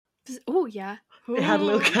Oh, yeah. It had a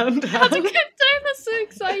little Ooh. countdown. It had a countdown. That's so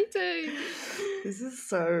exciting. This is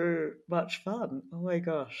so much fun. Oh my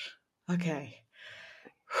gosh. Okay.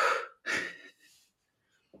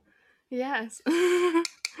 Yes.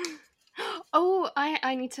 Oh,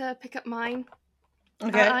 I need to pick up mine.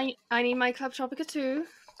 Okay. I need my Club Tropica too.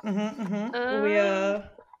 We are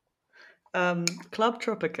Club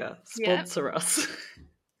Tropica, Yeah, sponsor us.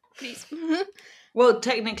 please. Well,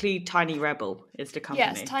 technically Tiny Rebel is the company.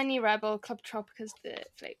 Yes, Tiny Rebel, Club Tropica's the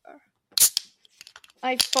flavour.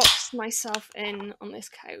 I've boxed myself in on this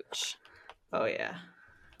couch. Oh yeah.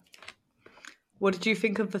 What did you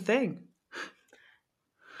think of The Thing?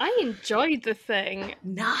 I enjoyed The Thing.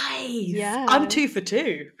 Nice. Yeah. I'm 2 for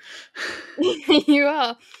 2. You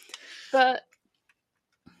are. But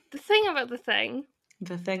the thing about The Thing...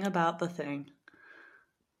 The thing about The Thing.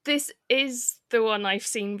 This is the one I've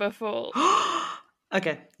seen before.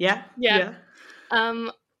 Okay, yeah.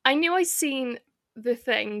 I knew I'd seen The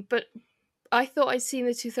Thing, but I thought I'd seen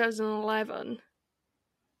the 2011.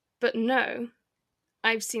 But no,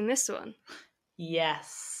 I've seen this one.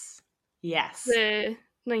 Yes. The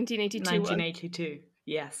 1982 one.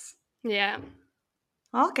 Yes. Yeah.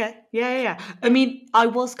 Okay. Yeah. I mean, I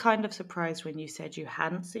was kind of surprised when you said you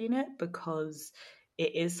hadn't seen it because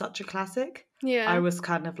it is such a classic. Yeah. I was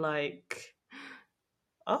kind of like,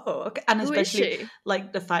 oh, okay. And especially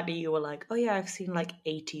like the fact that you were like, oh yeah, I've seen like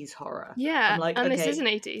 80s horror. Yeah, I'm like, and okay, this is an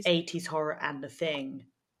 80s. 80s horror and The Thing.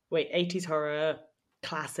 Wait, 80s horror,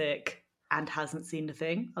 classic, and hasn't seen The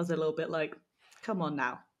Thing. I was a little bit like, come on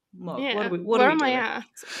now. Mog, Yeah. what Where are we am doing? I at?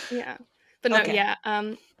 Yeah. But no, Okay. yeah,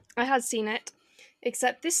 I had seen it,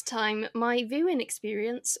 except this time my viewing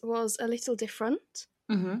experience was a little different.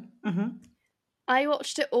 I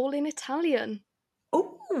watched it all in Italian.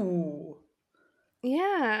 Oh.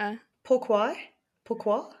 Yeah. Pourquoi?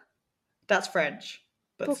 That's French,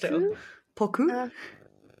 but Beaucoup? still. Pourquoi?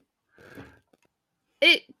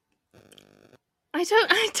 I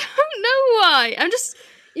don't know why. I'm just,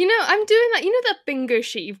 I'm doing that. You know that bingo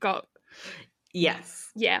sheet you've got?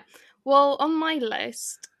 Yes. Yeah. Well, on my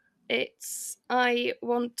list, it's I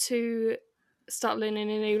want to start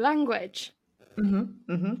learning a new language.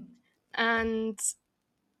 And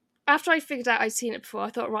after I figured out I'd seen it before, I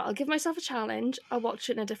thought, right, I'll give myself a challenge. I'll watch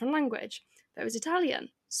it in a different language. That was Italian,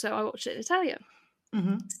 so I watched it in Italian.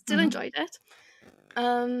 Still enjoyed it.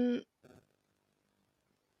 But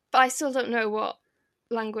I still don't know what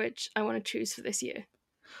language I want to choose for this year.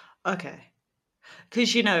 Okay.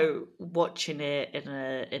 Because watching it in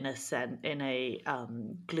a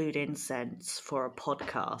glued in sense for a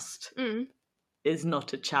podcast is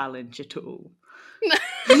not a challenge at all.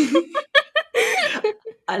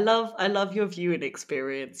 I love your viewing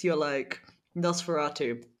experience. You're like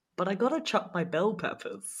Nosferatu, but I gotta chop my bell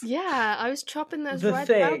peppers. Yeah, I was chopping those The red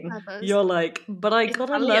Thing. bell peppers. You're like, but I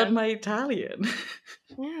gotta learn my Italian.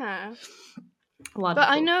 Yeah. Wonderful. But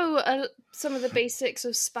I know some of the basics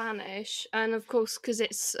of Spanish, and of course, because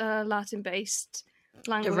it's Latin-based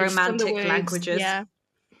language, the romantic languages. Yeah,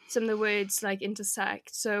 some of the words like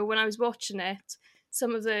intersect. So when I was watching it,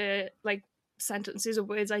 some of the like sentences or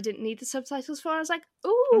words I didn't need the subtitles for. I was like,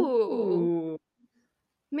 ooh.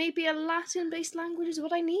 Maybe a Latin-based language is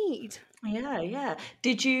what I need. Yeah.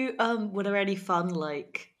 Did you were there any fun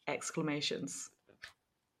like exclamations?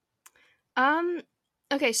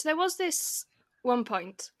 Okay, so there was this one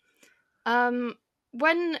point.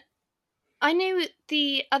 When I knew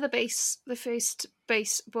the other base, the first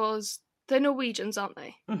base was the Norwegians, aren't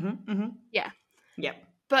they? Yeah. Yep.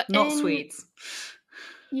 But not Swedes.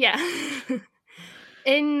 Yeah.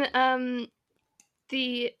 In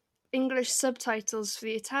the English subtitles for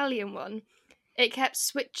the Italian one, it kept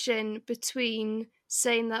switching between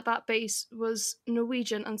saying that base was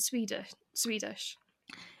Norwegian and Swedish.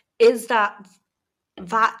 Is that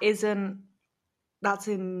isn't that's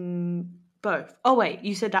in both? Oh wait,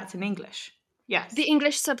 you said that's in English. Yes. The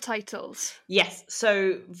English subtitles. Yes.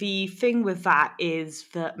 So the thing with that is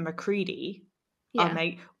that Macready,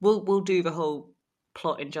 we'll do the whole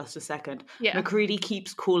plot in just a second. Yeah. Macready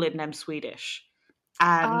keeps calling them Swedish.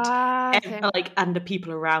 And and the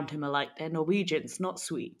people around him are like, they're Norwegians, not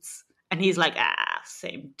Swedes. And he's like,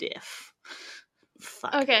 same diff.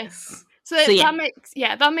 Fuck this. So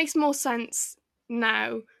that makes more sense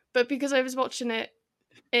now. But because I was watching it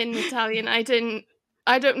in Italian, I don't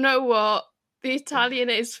know what the Italian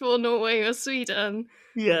is for Norway or Sweden.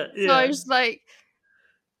 Yeah. So I was like,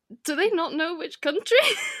 do they not know which country?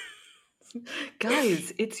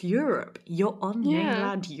 Guys, it's Europe. You're on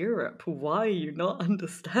mainland Europe. Why are you not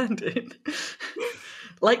understanding?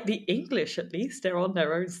 Like the English, at least, they're on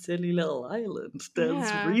their own silly little island.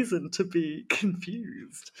 There's reason to be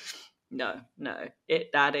confused. No,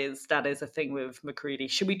 that is a thing with Macready.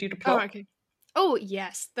 Should we do the plot? Oh, okay. Oh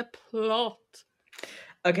yes, the plot.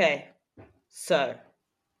 Okay, so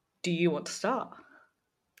do you want to start?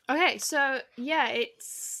 Okay, so yeah,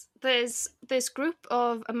 there's this group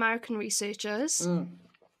of American researchers.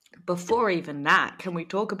 Before even that, can we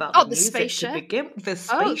talk about the music spaceship. to begin? The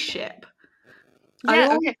spaceship. Yeah, I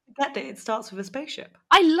always forget that it starts with a spaceship.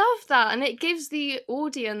 I love that, and it gives the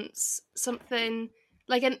audience something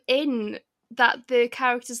like an in that the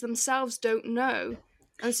characters themselves don't know.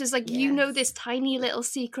 And it's just like, you know this tiny little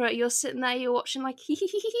secret, you're sitting there, you're watching like, hee hee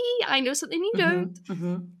hee hee, I know something you don't.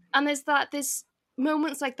 And there's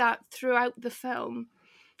moments like that throughout the film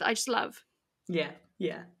that I just love. Yeah.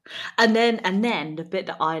 And then the bit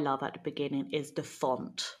that I love at the beginning is the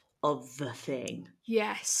font of The Thing.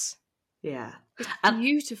 Yes. Yeah. It's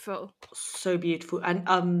beautiful. So beautiful. And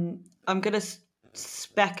I'm going to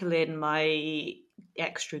speckle in my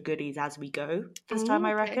extra goodies as we go this time,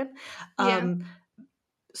 I reckon. Yeah.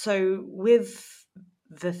 So with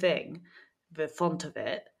The Thing, the font of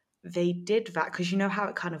it, they did that because you know how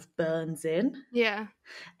it kind of burns in? Yeah.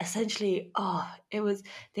 Essentially,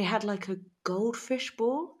 they had like a goldfish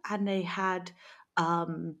ball, and they had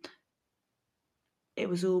it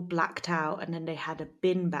was all blacked out, and then they had a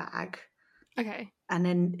bin bag. Okay. And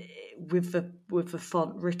then with the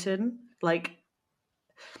font written, like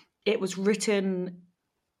it was written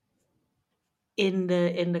in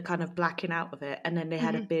the kind of blacking out of it, and then they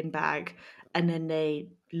had a bin bag, and then they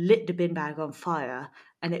lit the bin bag on fire,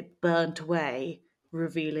 and it burnt away,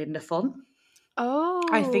 revealing the font. Oh,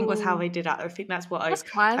 I think was how they did that. I think that's what I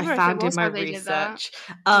found in my research.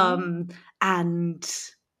 And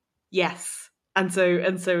yes, and so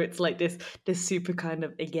it's like this super kind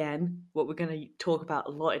of, again, what we're going to talk about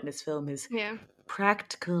a lot in this film is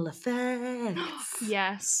practical effects.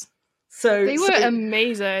 Yes. So they were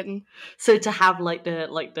amazing. So to have like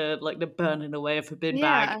the burning away of a bin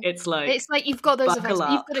bag, it's like you've got those effects.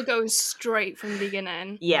 You've got to go straight from the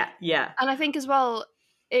beginning. Yeah. And I think as well,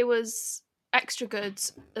 it was extra good,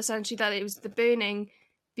 essentially, that it was the burning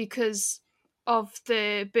because of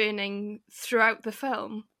the burning throughout the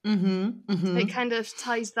film. So it kind of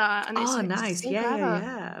ties that, and it's nice. So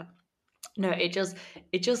yeah. No, it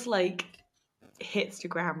just like hits the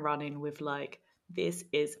ground running with like, this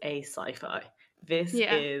is a sci-fi. This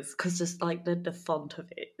is, because just like the font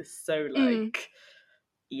of it is so like,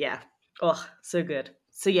 yeah. Oh, so good.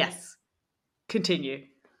 So yes, continue.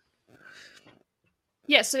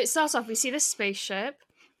 Yeah, so it starts off, we see this spaceship,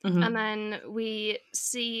 and then we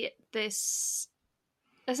see this,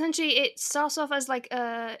 essentially it starts off as like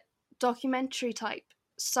a documentary type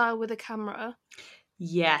style with a camera.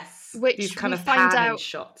 Yes, which these kind we of find panning out,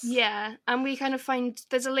 shots. Yeah, and we kind of find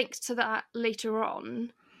there's a link to that later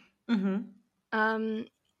on. And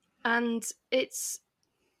it's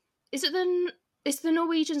the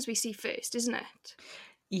Norwegians we see first, isn't it?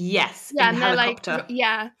 Yes, yeah, in the helicopter.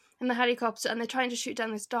 In the helicopter, and they're trying to shoot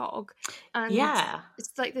down this dog, and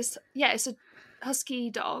it's like this. Yeah, it's a husky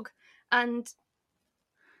dog, and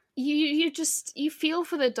you feel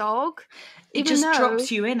for the dog. It just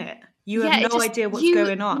drops you in it. You have no idea what's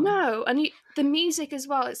going on. No, and the music as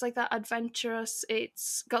well. It's like that adventurous.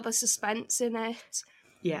 It's got the suspense in it.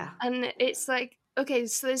 Yeah, and it's like, okay,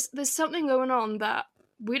 so there's something going on that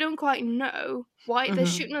we don't quite know why. They're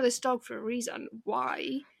shooting at this dog for a reason.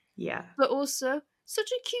 Why? Yeah, but also,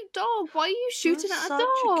 such a cute dog. Why are you shooting at a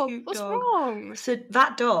dog? What's wrong? So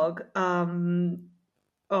that dog,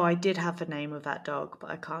 I did have the name of that dog, but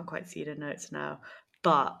I can't quite see the notes now.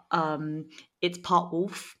 But it's part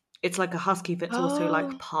wolf. It's like a husky that's also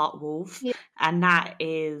like part wolf. Yeah. And that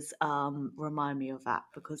is, remind me of that,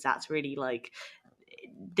 because that's really like,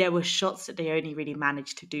 there were shots that they only really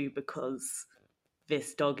managed to do because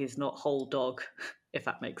this dog is not whole dog, if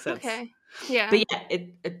that makes sense. Okay. Yeah. But yeah,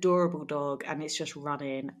 adorable dog, and it's just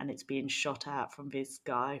running, and it's being shot at from this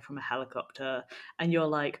guy from a helicopter, and you're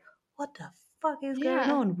like, what the fuck is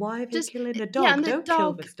going on? Why are they killing the dog? And Don't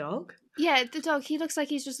kill this dog. Yeah, the dog, he looks like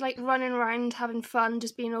he's just like running around having fun,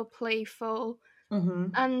 just being all playful.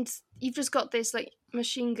 And you've just got this like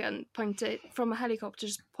machine gun pointed from a helicopter,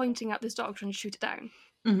 just pointing at this dog, trying to shoot it down.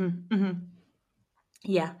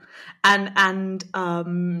 Yeah, and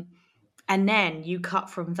then you cut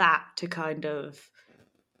from that to kind of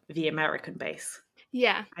the American base.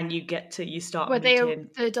 Yeah, and you start where meeting.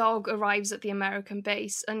 The dog arrives at the American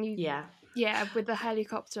base, and with the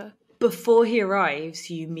helicopter. Before he arrives,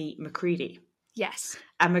 you meet Macready. Yes,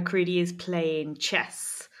 and Macready is playing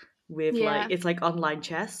chess with like, it's like online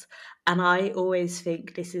chess, And I always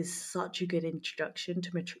think this is such a good introduction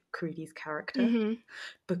to McCready's character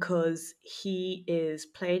because he is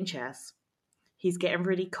playing chess, he's getting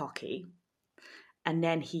really cocky, and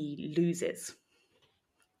then he loses.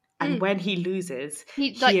 And when he loses,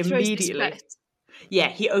 he throws the immediately... split. Yeah,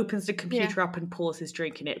 he opens the computer up and pours his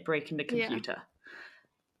drink in it, breaking the computer. Yeah.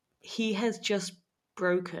 He has just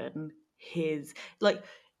broken his... Like,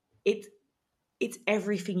 it's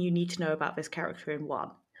everything you need to know about this character in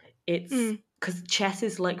one. It's... Because chess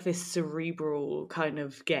is like this cerebral kind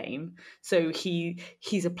of game. So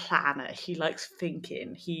he's a planner. He likes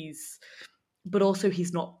thinking. But also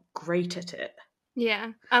he's not great at it.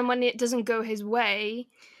 Yeah. And when it doesn't go his way,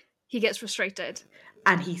 he gets frustrated.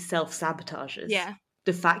 And he self-sabotages. Yeah.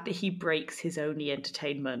 The fact that he breaks his only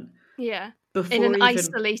entertainment. Yeah. In an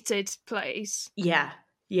isolated place. Yeah.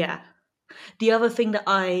 Yeah. The other thing that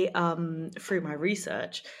I, through my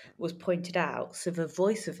research, was pointed out, so the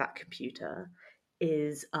voice of that computer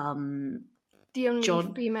is... the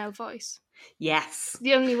only female voice. Yes.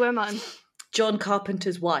 The only woman. John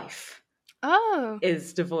Carpenter's wife. Oh.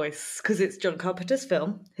 Is the voice, because it's John Carpenter's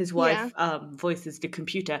film. His wife voices the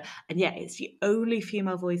computer, and it's the only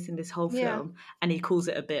female voice in this whole film, and he calls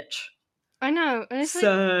it a bitch. I know, and it's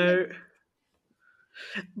so.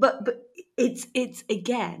 But it's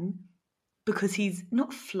again because he's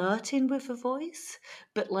not flirting with the voice,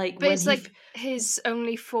 but when it's like his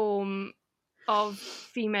only form of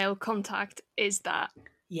female contact is that.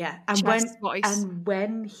 Yeah, voice. And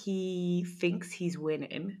when he thinks he's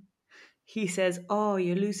winning, he says, "Oh,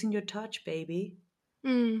 you're losing your touch, baby."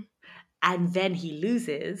 And then he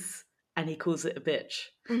loses, and he calls it a bitch.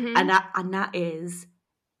 And that is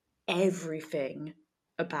everything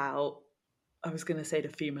about, I was going to say, the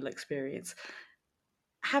female experience.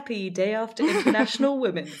 Happy day after International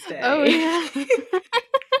Women's Day. Oh, yeah.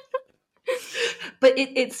 But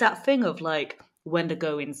it's that thing of when the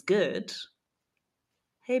going's good,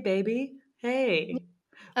 hey, baby, hey.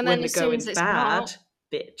 And when then the going's bad,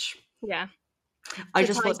 bitch. Yeah. I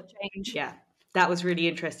just thought, that was really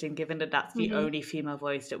interesting, given that that's the only female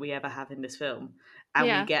voice that we ever have in this film. And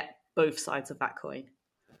we get both sides of that coin.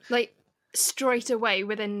 Straight away,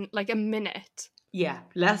 within a minute. Yeah,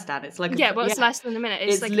 less than. It's like... it's less than a minute.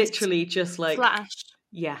 It's literally just flash.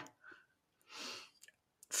 Yeah.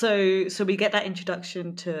 So we get that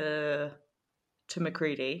introduction to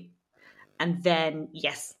McCready. And then,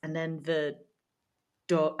 and then the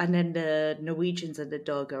dog, and then the Norwegians and the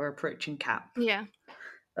dog are approaching camp. Yeah.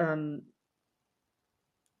 So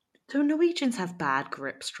Norwegians have bad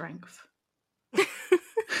grip strength.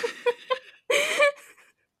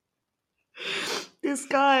 This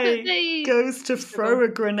guy goes to throw a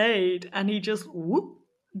grenade and he just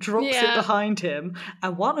drops it behind him.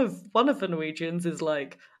 And one of the Norwegians is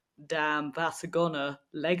like, "Damn, that's a goner,"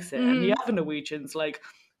 legs it. And the other Norwegian's like,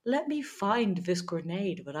 "Let me find this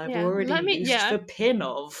grenade that I've already used the pin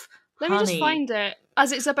of. Let me just find it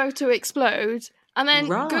as it's about to explode, and then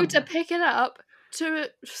go to pick it up to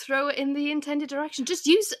throw it in the intended direction. Just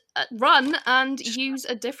run and use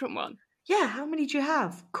a different one." Yeah, how many do you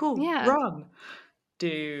have? Cool, run.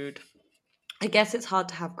 Dude. I guess it's hard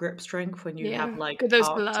to have grip strength when you have with those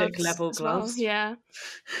Arctic level gloves. Well. Yeah.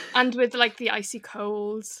 And with the icy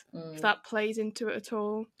cold, if that plays into it at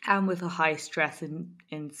all. And with a high stress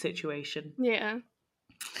in situation. Yeah.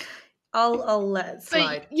 I'll let it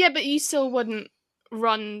slide. But you still wouldn't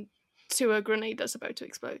run to a grenade that's about to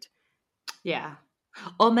explode. Yeah.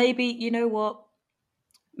 Or maybe, you know what?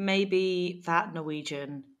 Maybe that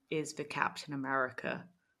Norwegian is the Captain America.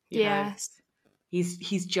 Yes.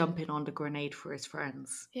 He's jumping on the grenade for his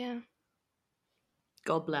friends. Yeah.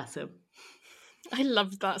 God bless him. I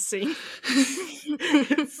loved that scene.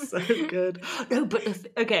 It's so good. No, but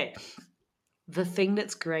okay. The thing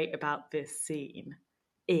that's great about this scene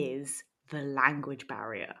is the language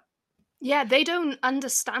barrier. Yeah, they don't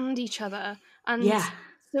understand each other. And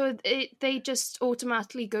so they just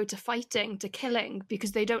automatically go to fighting, to killing,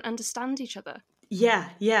 because they don't understand each other.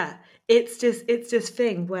 Yeah. It's this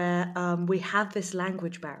thing where we have this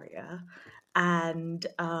language barrier, and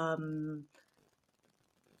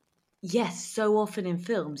yes, so often in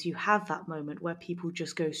films you have that moment where people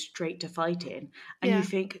just go straight to fighting, and you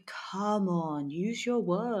think, "Come on, use your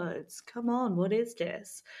words. Come on, what is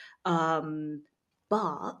this?" But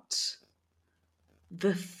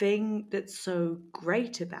the thing that's so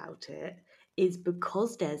great about it is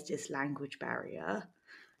because there's this language barrier,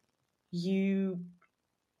 you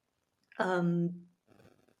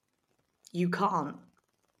can't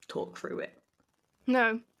talk through it.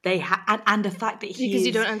 No. And the fact that because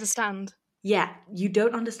you don't understand. Yeah, you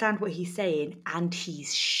don't understand what he's saying, and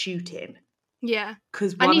he's shooting. Yeah.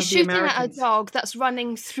 Because And one he's of the shooting at a Americans... dog that's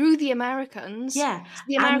running through the Americans. Yeah. So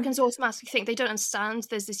the Americans automatically think they don't understand.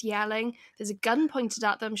 There's this yelling. There's a gun pointed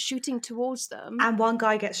at them, shooting towards them. And one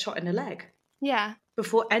guy gets shot in the leg. Yeah.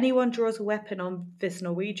 Before anyone draws a weapon on this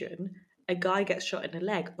Norwegian, a guy gets shot in the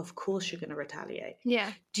leg. Of course you're going to retaliate.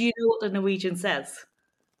 Yeah. Do you know what the Norwegian says?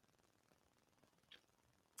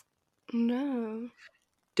 No.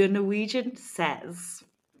 The Norwegian says,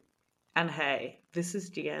 and hey, this is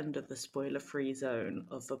the end of the spoiler-free zone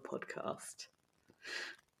of the podcast.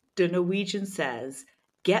 The Norwegian says,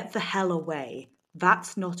 "Get the hell away.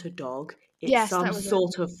 That's not a dog. It's Yes, some that was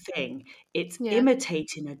sort of thing. It's Yeah.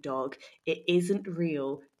 imitating a dog. It isn't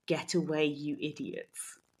real. Get away, you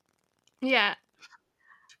idiots." Yeah.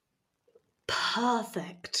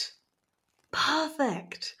 Perfect.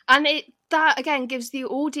 And that again gives the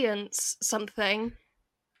audience something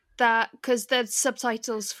that, because there's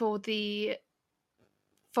subtitles for the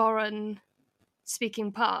foreign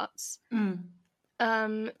speaking parts.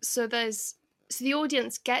 So the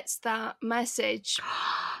audience gets that message,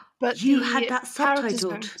 but you had that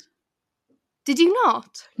subtitled. Did you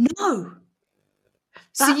not? No.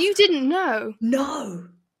 So you didn't know? No.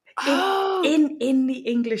 Oh. In the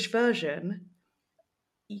English version,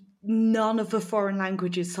 none of the foreign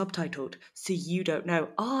language is subtitled, so you don't know.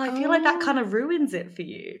 I feel like that kind of ruins it for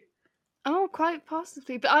you. Oh, quite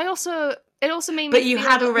possibly. But it also made me But you feel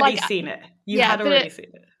had already like, seen it. You had already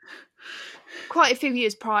seen it. Quite a few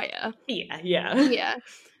years prior. Yeah.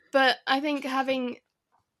 But I think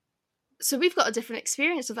so we've got a different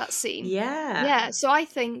experience of that scene. Yeah. So I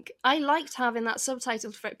think I liked having that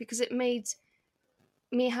subtitled for it because it made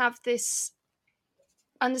me have this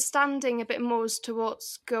understanding a bit more as to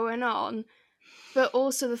what's going on, but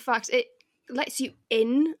also the fact it lets you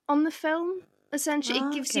in on the film. Essentially,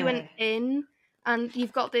 it gives you an in, and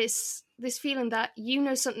you've got this feeling that you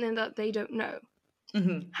know something that they don't know.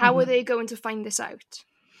 How are they going to find this out?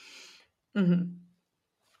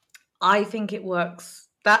 I think it works.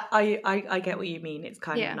 That I get what you mean. It's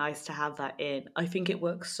kind of nice to have that in. I think it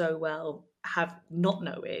works so well not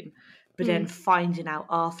knowing, but then finding out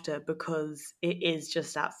after, because it is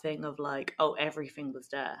just that thing of like, oh, everything was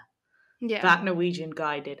there. Yeah. That Norwegian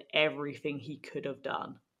guy did everything he could have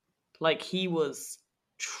done. Like, he was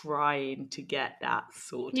trying to get that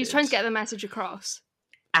sorted. He was trying to get the message across.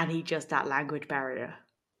 And that language barrier.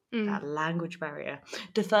 That language barrier.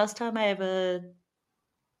 The first time I ever,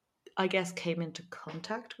 I guess, came into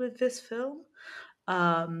contact with this film,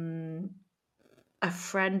 a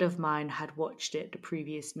friend of mine had watched it the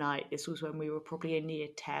previous night. This was when we were probably in year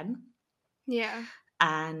 10. Yeah.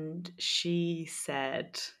 And she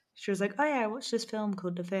was like, oh yeah, I watched this film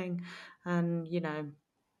called The Thing. And,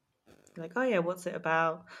 like, oh yeah, what's it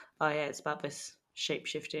about? Oh yeah, it's about this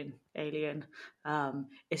shape-shifting alien.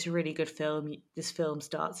 It's a really good film. This film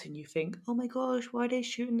starts and you think, oh my gosh, why are they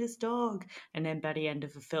shooting this dog? And then by the end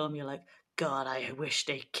of the film, you're like, God, I wish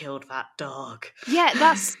they killed that dog. Yeah,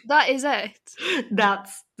 that is it.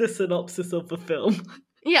 That's the synopsis of the film.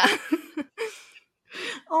 Yeah.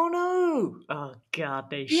 Oh no! Oh God,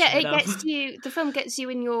 they should have. The film gets you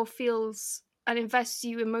in your feels and invests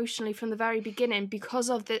you emotionally from the very beginning because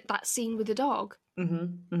of that scene with the dog.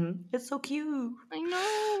 It's so cute. I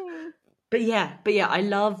know. But yeah, I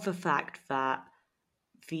love the fact that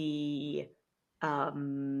the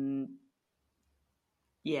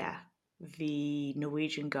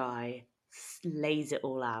Norwegian guy lays it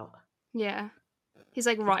all out. Yeah. He's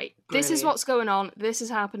like, right, this is what's going on. This is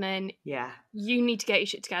happening. Yeah. You need to get your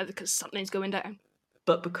shit together because something's going down.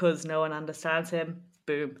 But because no one understands him,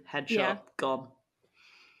 boom, headshot, gone.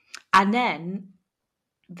 And then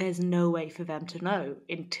there's no way for them to know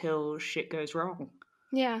until shit goes wrong.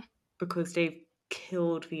 Yeah. Because they've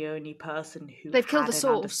killed the only person who they've killed the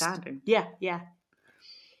source. Understanding. Yeah.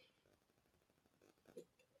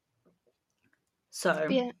 So.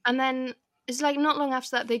 Yeah, and then it's like not long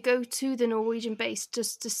after that they go to the Norwegian base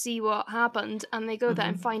just to see what happened, and they go there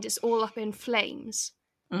and find it's all up in flames.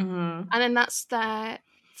 And then that's their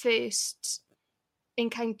first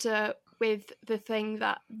encounter with the thing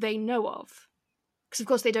that they know of. Because of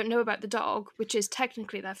course they don't know about the dog, which is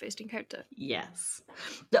technically their first encounter. Yes.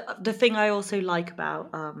 The thing I also like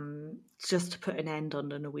about, just to put an end on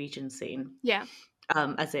the Norwegian scene. Yeah.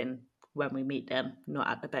 As in when we meet them, not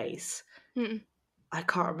at the base. I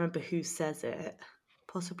can't remember who says it.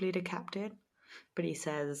 Possibly the captain. But he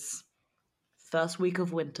says, first week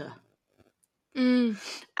of winter. And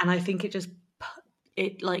I think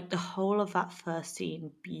like the whole of that first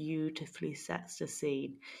scene beautifully sets the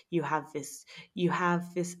scene. You have this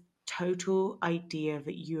total idea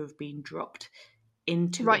that you have been dropped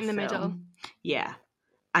into right in the middle. Yeah.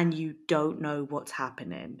 and you don't know what's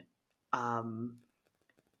happening.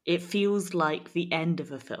 It feels like the end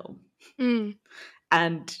of a film.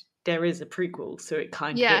 And there is a prequel, so it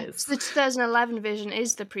kind of is. So the 2011 version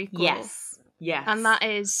is the prequel. Yes. And that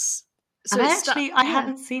is... So and I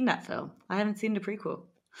hadn't seen that film. I haven't seen the prequel.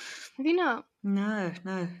 Have you not? No.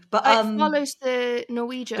 But it follows the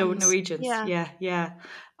Norwegians. The Norwegians, yeah.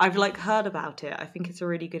 I've like heard about it. I think it's a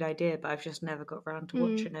really good idea, but I've just never got around to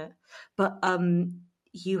watching it. But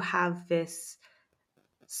you have this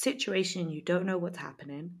situation, you don't know what's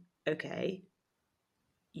happening. Okay.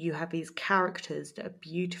 You have these characters that are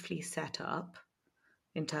beautifully set up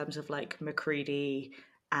in terms of like McCready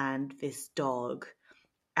and this dog,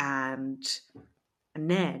 and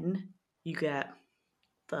then you get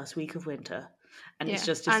first week of winter, and it's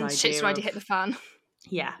just this idea shit's ready to hit the fan.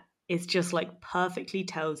 Yeah, it's just like perfectly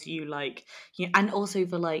tells you like, and also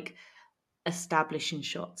the like establishing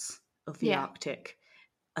shots of the Arctic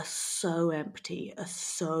are so empty, are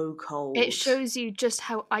so cold. It shows you just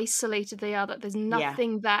how isolated they are, that there's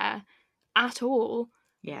nothing there at all.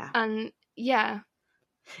 Yeah. And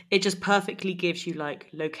it just perfectly gives you like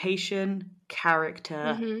location,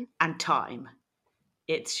 character, and time.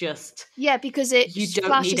 It's just because it you don't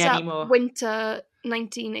flashes need any more. Winter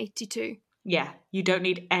 1982. Yeah, you don't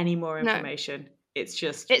need any more information. No. It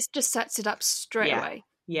just sets it up straight away.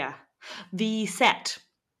 Yeah. The set.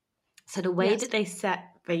 So the way that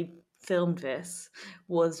they filmed this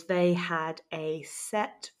was they had a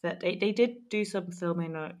set that they did do some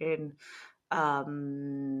filming in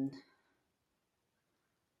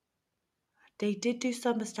they did do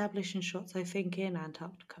some establishing shots, I think, in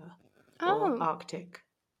Antarctica or Arctic.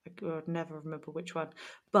 I would never remember which one.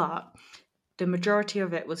 But the majority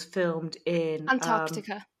of it was filmed in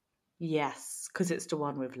Antarctica. Yes, because it's the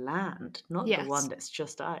one with land, not the one that's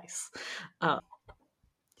just ice.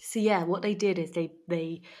 So yeah, what they did is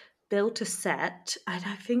they built a set, and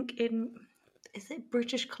I think is it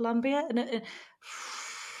British Columbia? And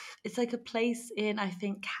it's like a place in, I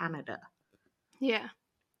think, Canada. Yeah.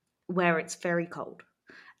 Where it's very cold.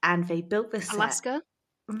 And they built this Alaska?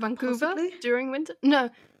 set. Vancouver? Possibly? During winter? No,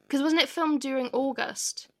 because wasn't it filmed during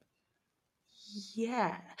August?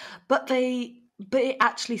 Yeah. But it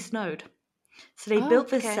actually snowed. So they built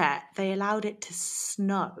this set, they allowed it to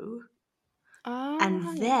snow.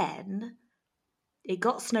 And then it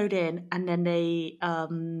got snowed in, and then they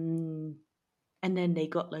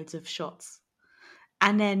got loads of shots.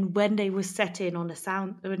 And then when they were filming on a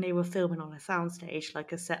soundstage,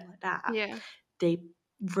 like a set like that, they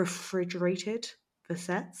refrigerated the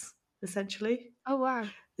sets, essentially. Oh wow.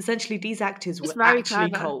 Essentially, these actors were actually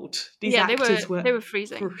clever. cold. These actors they were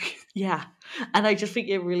freezing. Yeah. And I just think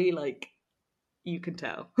it really, like, you can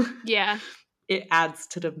tell. Yeah. It adds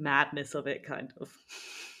to the madness of it, kind of.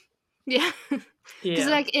 Yeah. Because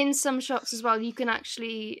like in some shots as well, you can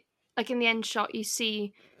actually, like in the end shot, you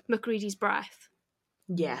see McCready's breath.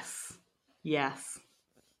 Yes.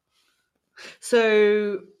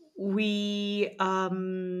 So we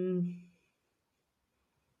have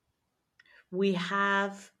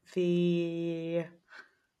the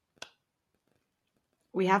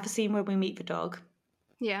scene where we meet the dog.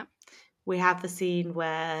 Yeah. We have the scene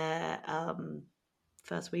where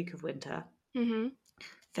first week of winter. Mm-hmm.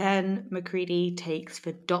 Then McCready takes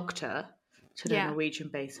the doctor to the Norwegian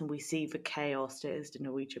base, and we see the chaos that is the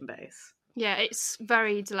Norwegian base. Yeah, it's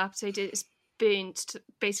very dilapidated. It's burnt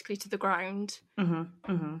basically to the ground. Mm-hmm.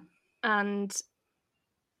 Mm-hmm. And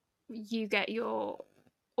you get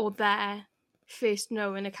their first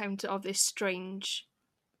known account of this strange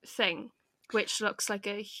thing, which looks like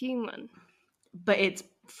a human. But its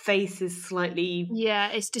face is slightly...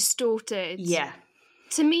 Yeah, it's distorted. Yeah.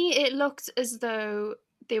 To me, it looked as though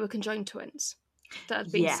they were conjoined twins that had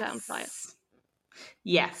been set on fire.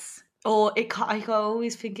 Yes. Or I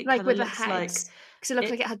always think it kind of looks like... Because it looked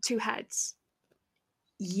like it had two heads.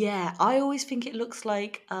 Yeah, I always think it looks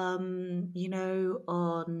like, on...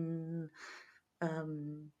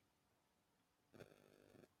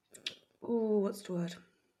 what's the word?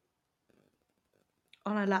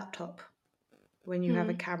 On a laptop, when you have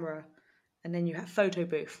a camera, and then you have photo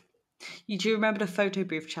booth. Do you remember the photo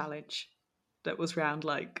booth challenge that was round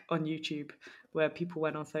like on YouTube, where people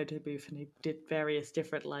went on photo booth and they did various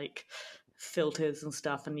different like filters and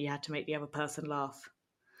stuff, and you had to make the other person laugh?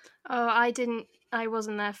 Oh, I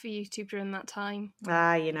wasn't there for YouTube during that time.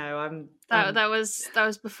 I'm that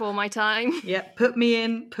was before my time. Yeah, put me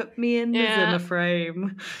in the Zimmer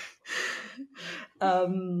frame.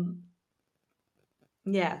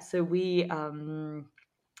 Yeah, so we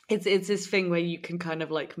it's this thing where you can kind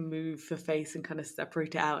of like move the face and kind of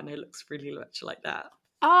separate it out, and it looks really much like that.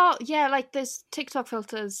 Oh, yeah, like there's TikTok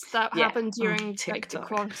filters that happen during like the TikTok.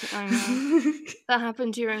 quarantine. I know. That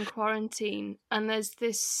happened during quarantine. And there's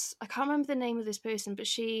this, I can't remember the name of this person, but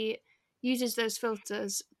she uses those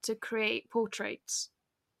filters to create portraits.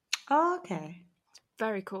 Oh, okay.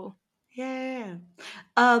 Very cool. Yeah.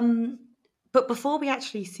 But before we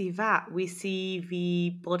actually see that, we see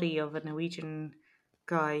the body of a Norwegian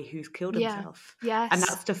guy who's killed himself. And Yes.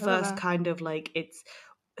 that's the first kind of like,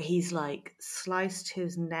 he's like sliced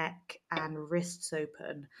his neck and wrists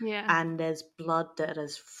open. Yeah. And there's blood that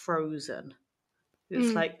has frozen.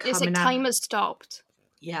 It's like It's like coming out. time has stopped.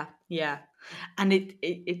 Yeah, yeah. And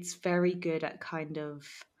it's very good at kind of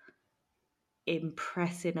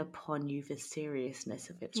impressing upon you the seriousness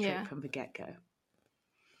of it straight from the get-go.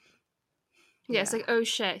 Yeah, it's like, oh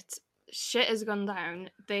shit has gone down.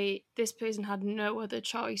 This person had no other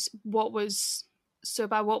choice. What was so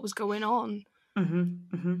bad? What was going on?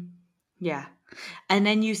 Yeah. And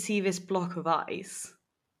then you see this block of ice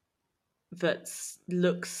that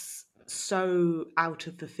looks so out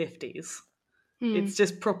of the 50s. It's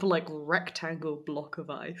just proper like rectangle block of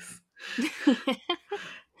ice.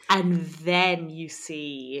 And then you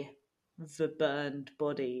see the burned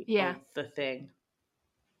body of the thing.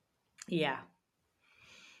 Yeah.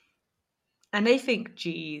 And they think,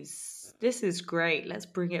 geez, this is great. Let's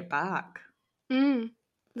bring it back.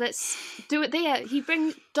 Let's do it there.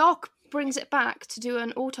 Doc brings it back to do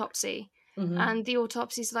an autopsy. And the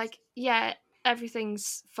autopsy's like, yeah,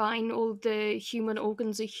 everything's fine. All the human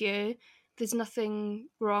organs are here. There's nothing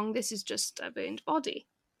wrong. This is just a burned body.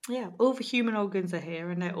 Yeah, all the human organs are here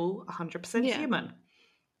and they're all 100% human.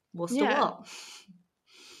 What's the what?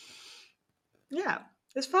 Yeah,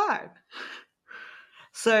 it's fine.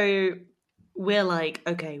 So we're like,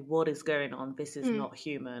 okay, what is going on? This is not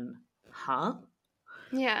human. Huh?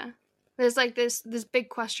 Yeah. There's like this big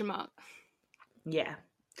question mark. Yeah.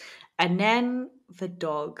 And then the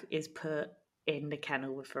dog is put in the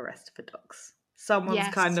kennel with the rest of the dogs. Someone's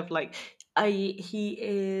kind of like, he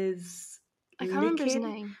is I can't remember his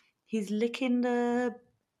name. He's licking the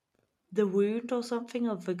wound or something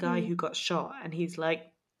of the guy who got shot. And he's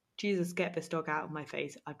like, Jesus, get this dog out of my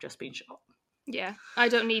face. I've just been shot. Yeah. I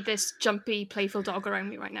don't need this jumpy, playful dog around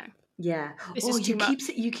me right now. Yeah. This is too much.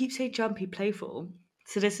 You keep saying jumpy, playful.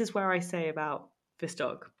 So this is where I say about this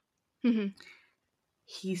dog.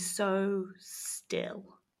 He's so still.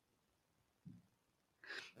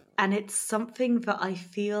 And it's something that I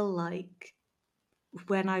feel like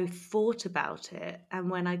when I thought about it and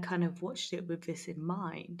when I kind of watched it with this in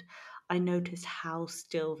mind, I noticed how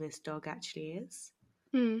still this dog actually is.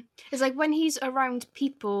 It's like when he's around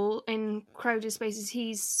people in crowded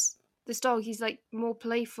spaces, this dog, he's like more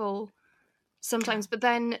playful sometimes, but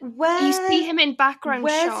then you see him in background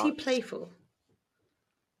shots. Where's he playful?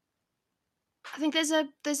 I think there's a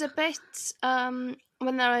bit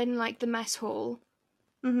when they're in like the mess hall,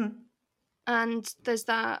 and there's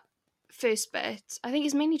that first bit. I think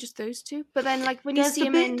it's mainly just those two, but then like when you see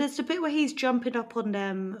him in, there's the bit where he's jumping up on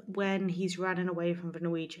them when he's running away from the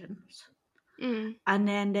Norwegians. And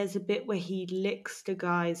then there's a bit where he licks the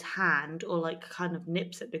guy's hand or like kind of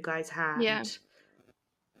nips at the guy's hand. Yeah.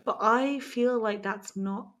 But I feel like that's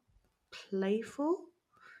not playful.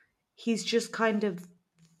 He's just kind of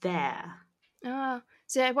there.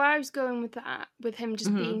 So where I was going with that, with him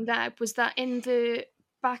just being there, was that in the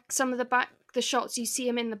back, some of the shots you see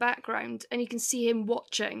him in the background and you can see him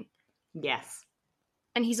watching. Yes.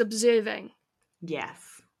 And he's observing. Yes.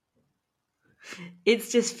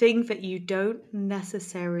 It's this thing that you don't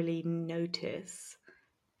necessarily notice,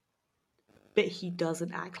 but he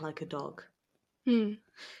doesn't act like a dog.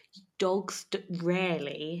 Dogs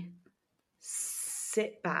rarely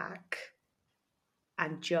sit back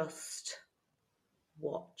and just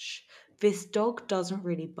watch. This dog doesn't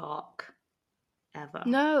really bark ever.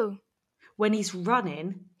 No. When he's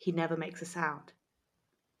running, he never makes a sound.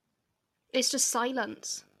 It's just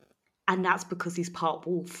silence. And that's because he's part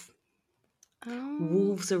wolf.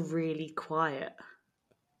 Wolves are really quiet.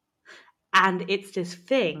 And it's this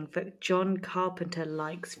thing that John Carpenter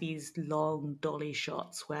likes, these long dolly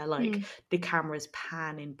shots where like the camera's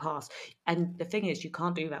panning past. And the thing is, you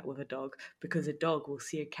can't do that with a dog because a dog will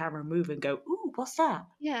see a camera move and go, ooh, what's that?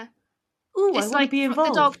 Yeah. Ooh, I want to be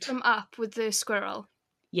involved. The dog from Up with the squirrel.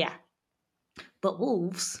 Yeah. But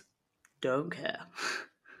wolves don't care.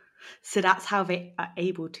 So that's how they are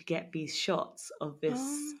able to get these shots of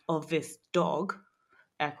this dog,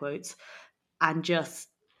 air quotes, and just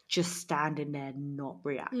standing there not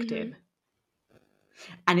reacting.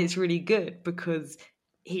 And it's really good because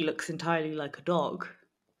he looks entirely like a dog.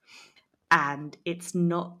 And it's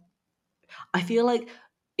not... I feel like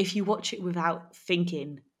if you watch it without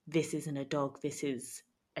thinking, this isn't a dog, this is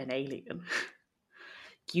an alien,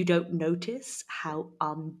 you don't notice how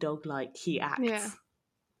undog-like he acts. Yeah.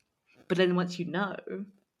 But then once you know,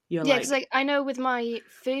 you're Yeah, because I know with my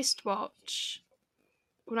first watch,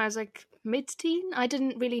 when I was mid-teen, I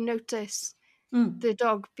didn't really notice the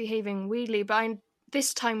dog behaving weirdly, but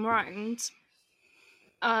this time round,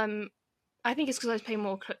 I think it's because I was paying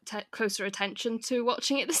more closer attention to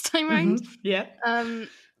watching it this time round. Yeah.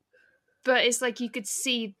 But it's you could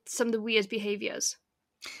see some of the weird behaviors.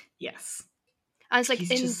 Yes. And it's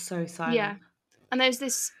He's just so silent. Yeah. And there's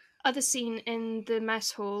this other scene in the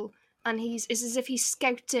mess hall, and it's as if he's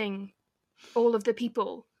scouting all of the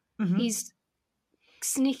people. He's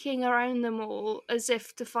sneaking around them all as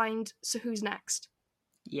if to find, so who's next?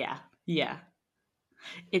 Yeah.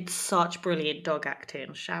 It's such brilliant dog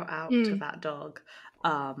acting. Shout out to that dog.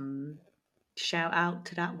 Shout out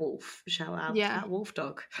to that wolf. Shout out to that wolf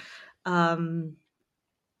dog.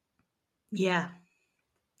 Yeah.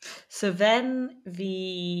 So then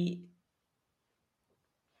the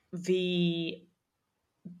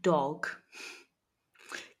dog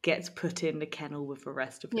gets put in the kennel with the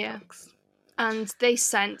rest of the dogs. And they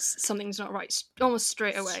sense something's not right almost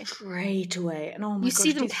straight away. And oh my you gosh,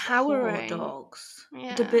 see them these cowering. poor dogs.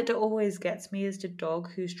 Yeah. The bit that always gets me is the dog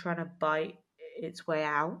who's trying to bite its way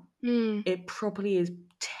out. It probably is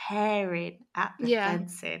tearing at the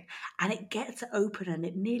fencing, and it gets open and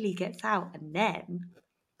it nearly gets out, and then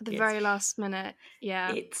at the very last minute,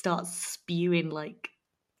 it starts spewing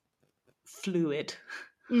fluid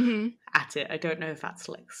at it. I don't know if that's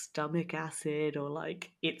stomach acid or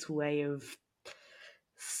its way of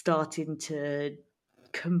starting to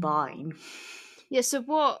combine. Yeah, so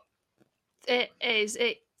what it is,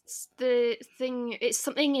 it's the thing, it's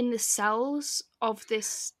something in the cells of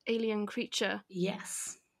this alien creature.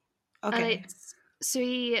 Yes. Okay. And it's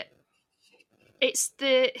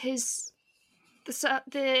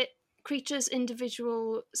the creature's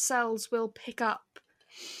individual cells will pick up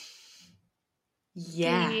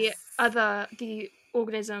the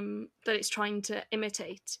organism that it's trying to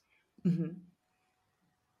imitate.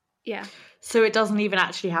 Yeah. So it doesn't even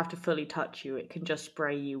actually have to fully touch you. It can just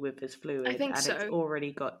spray you with this fluid, I think so. It's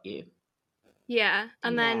already got you. Yeah,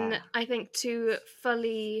 and then I think to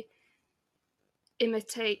fully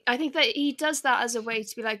imitate, I think that he does that as a way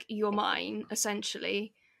to be you're mine,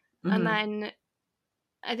 essentially. And then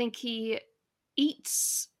I think he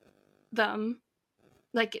eats them,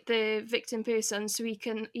 the victim person, so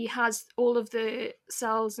he has all of the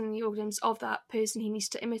cells and the organisms of that person he needs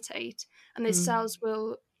to imitate, and the cells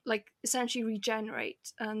will essentially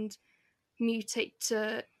regenerate and mutate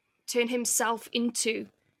to turn himself into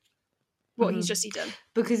what he's just eaten.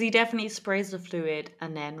 Because he definitely sprays the fluid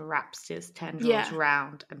and then wraps his tendrils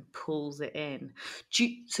round and pulls it in. So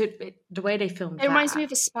the way they filmed it reminds me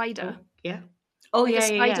of a spider. Yeah. A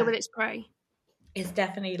spider with its prey. It's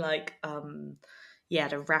definitely the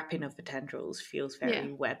wrapping of the tendrils feels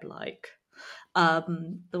very web-like.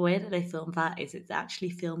 The way that they filmed that is it's actually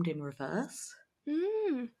filmed in reverse.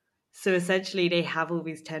 So essentially they have all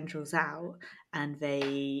these tendrils out and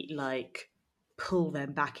they pull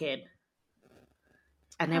them back in.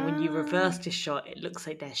 And then when you reverse the shot, it looks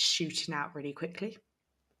like they're shooting out really quickly.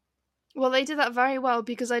 Well, they did that very well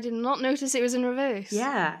because I did not notice it was in reverse.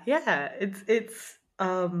 Yeah.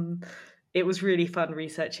 It was really fun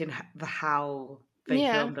researching how they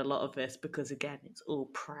filmed a lot of this because again, it's all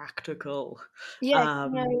practical. Yeah,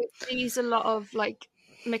 they use a lot of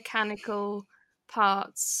mechanical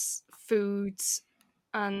parts, foods,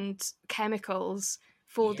 and chemicals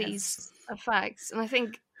for these effects, and I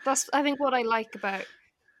think what I like about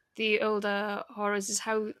the older horrors is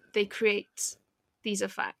how they create these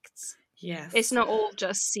effects. Yes. It's not all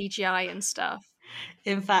just CGI and stuff.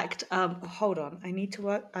 In fact, hold on. I need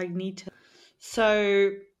to.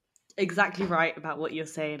 So, exactly right about what you're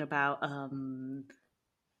saying about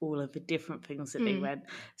all of the different things that they went.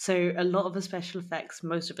 So, a lot of the special effects,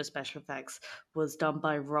 most of the special effects, was done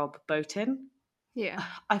by Rob Bottin. Yeah.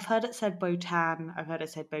 I've heard it said Botan. I've heard it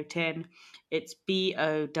said Botin. It's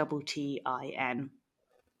Bottin.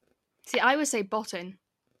 See, I would say Botin.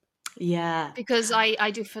 Yeah. Because I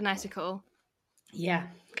do phonetical. Yeah,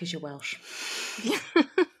 because you're Welsh.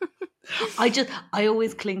 I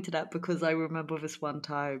always cling to that because I remember this one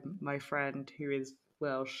time my friend who is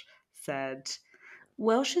Welsh said,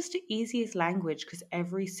 Welsh is the easiest language because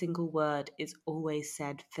every single word is always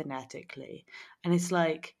said phonetically. And it's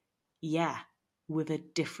with a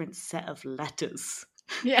different set of letters.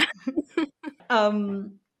 Yeah.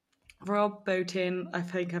 Rob Bottin, I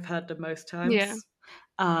think I've heard the most times. Yeah.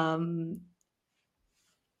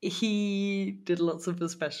 he did lots of the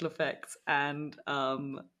special effects, and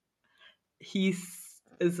he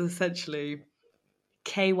is essentially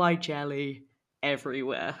KY jelly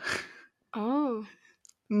everywhere. Oh.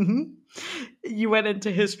 You went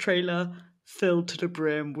into his trailer filled to the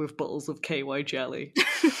brim with bottles of KY jelly.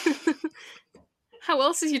 How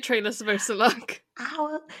else is your trailer supposed to look?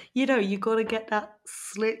 You know, you got to get that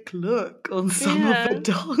slick look on some of the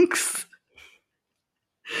dogs.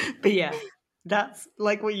 But yeah, that's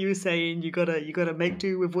like what you were saying. You gotta make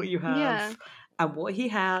do with what you have. Yeah. And what he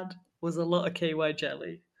had was a lot of KY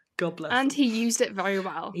jelly. God bless him. And he used it very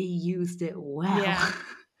well. He used it well. Yeah.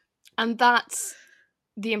 And that's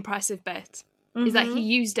the impressive bit, is that he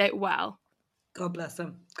used it well. God bless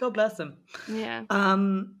him. God bless him. Yeah.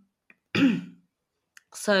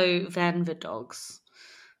 So then the dogs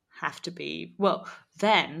have to be... Well,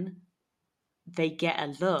 then they get a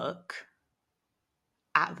look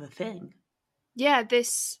at the thing. Yeah, you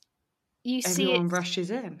see it... Everyone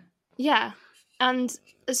rushes in. Yeah. And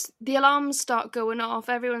as the alarms start going off,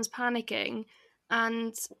 everyone's panicking.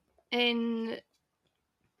 And in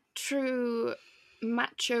true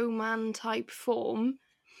macho man type form,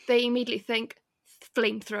 they immediately think,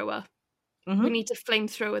 flamethrower. We need to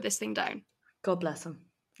flamethrower this thing down. God bless him.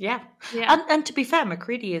 Yeah. Yeah. And to be fair,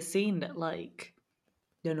 McCready has seen that, like,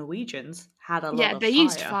 the Norwegians had a lot of fire. Yeah, they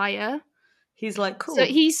used fire. He's like, cool. So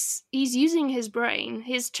he's using his brain.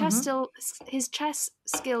 His chess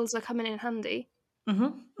skills are coming in handy.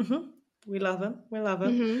 We love him. We love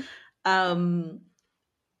him. And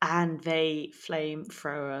they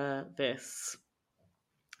flamethrower this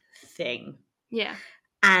thing. Yeah.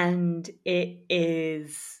 And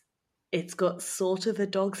it's got sort of a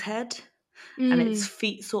dog's head, and its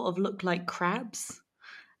feet sort of look like crabs.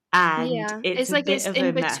 And it's like it's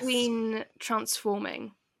in between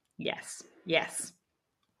transforming. Yes.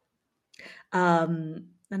 And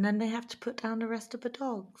then they have to put down the rest of the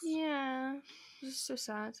dogs. Yeah. It's so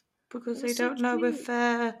sad. Because they don't know if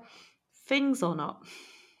they're things or not.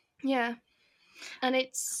 Yeah. And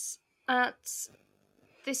it's at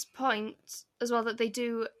this point as well that they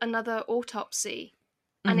do another autopsy.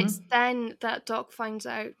 And it's then that Doc finds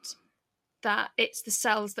out that it's the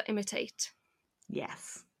cells that imitate.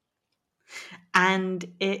 Yes. And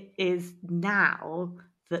it is now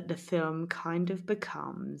that the film kind of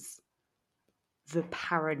becomes the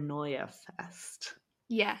paranoia fest.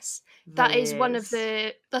 Yes. That is one of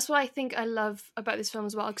the... That's what I think I love about this film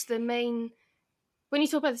as well. Because the main... When you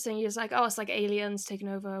talk about this thing, you're just like, oh, it's like aliens taking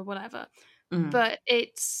over, whatever. But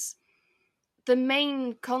it's... The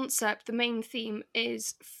main concept, the main theme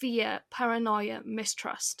is fear, paranoia,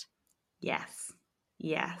 mistrust. Yes.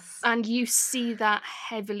 And you see that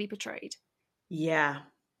heavily portrayed. Yeah.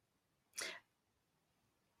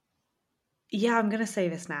 Yeah, I'm going to say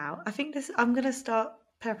this now. I think I'm going to start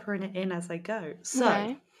peppering it in as I go.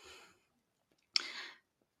 So,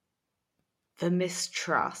 the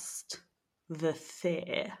mistrust, the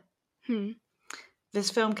fear.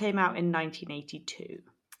 This film came out in 1982.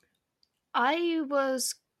 I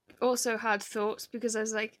also had thoughts because I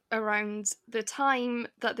was like, around the time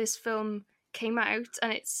that this film came out,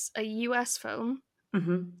 and it's a US film,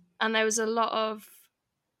 and there was a lot of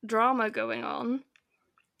drama going on.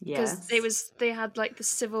 Yes. Because they had like the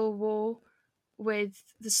Civil War with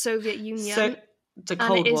the Soviet Union. So the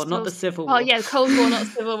Cold War, not the Civil War. Oh yeah, Cold War, not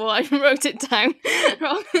Civil War. I wrote it down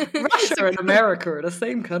wrong. Russia and America are the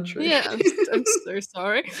same country. Yeah, I'm so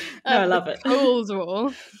sorry. No, I love it. Cold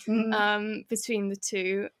War between the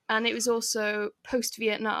two, and it was also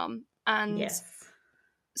post-Vietnam. And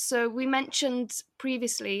so we mentioned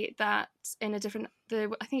previously that in I think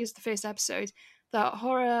it was the first episode, that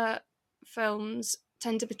horror films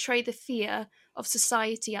tend to portray the fear of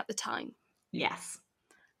society at the time. Yes.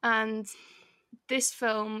 And this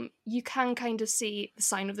film, you can kind of see the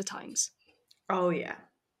sign of the times. Oh, yeah.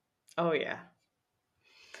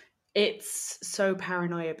 It's so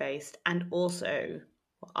paranoia based. And also,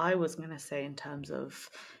 what I was going to say in terms of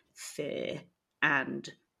fear and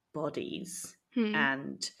bodies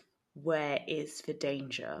and where is the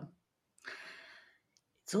danger,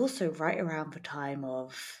 it's also right around the time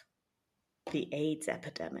of the AIDS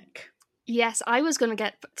epidemic. Yes, I was going to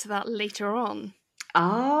get to that later on.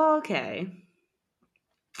 Oh, okay.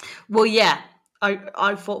 Well, yeah.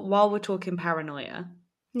 I thought while we're talking paranoia...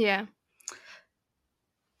 Yeah.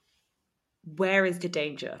 Where is the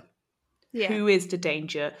danger? Yeah. Who is the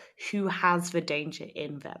danger? Who has the danger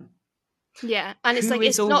in them? Yeah, and it's like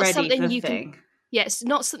it's not something you can... Yeah, it's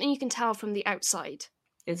not something you can tell from the outside.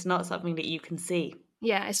 It's not something that you can see.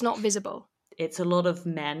 Yeah, it's not visible. It's a lot of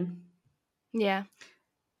men... Yeah.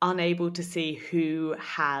 Unable to see who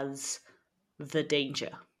has the danger.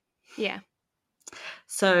 Yeah.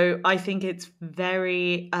 So I think it's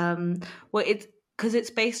very it's because it's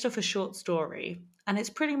based off a short story, and it's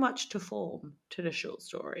pretty much to form to the short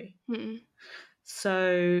story. Mm.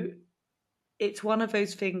 So it's one of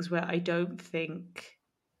those things where I don't think,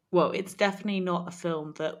 well, it's definitely not a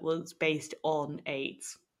film that was based on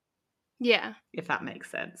AIDS. Yeah. If that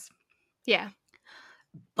makes sense. Yeah.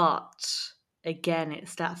 But again,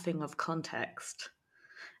 it's that thing of context.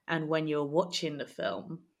 And when you're watching the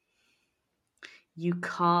film, you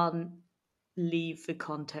can't leave the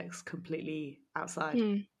context completely outside.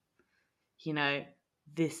 Mm. You know,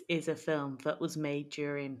 this is a film that was made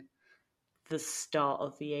during the start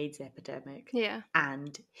of the AIDS epidemic. Yeah.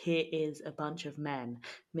 And here is a bunch of men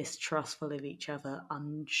mistrustful of each other,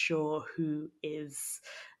 unsure who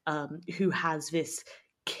has this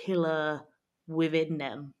killer within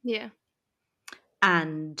them. Yeah.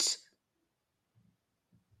 And,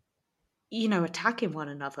 attacking one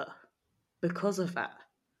another because of that.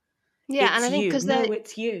 Yeah, It's and I think you. because No,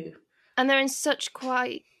 it's you. And they're in such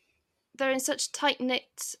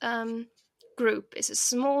tight-knit group. It's a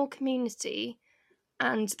small community,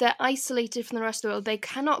 and they're isolated from the rest of the world. They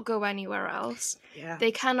cannot go anywhere else. Yeah.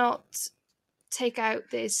 They cannot take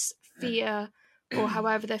out this fear or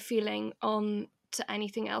however they're feeling on to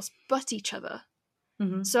anything else but each other.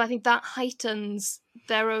 Mm-hmm. So I think that heightens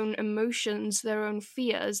their own emotions, their own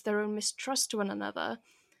fears, their own mistrust to one another,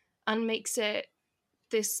 and makes it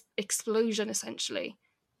this explosion, essentially.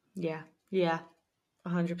 Yeah.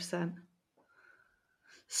 100%.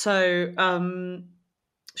 So,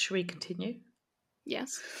 should we continue?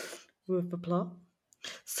 Yes. With the plot?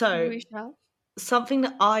 So, We shall. something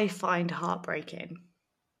that I find heartbreaking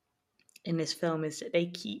in this film is that they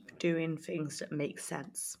keep doing things that make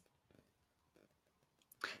sense.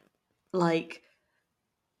 Like,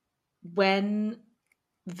 when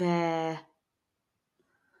they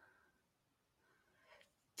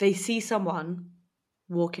see someone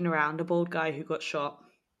walking around, a bald guy who got shot,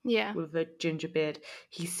 Yeah. with a ginger beard,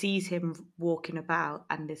 he sees him walking about,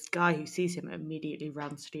 and this guy who sees him immediately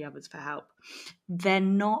runs to the others for help. They're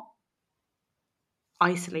not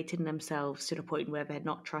isolating themselves to the point where they're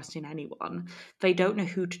not trusting anyone. They don't know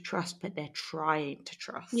who to trust, but they're trying to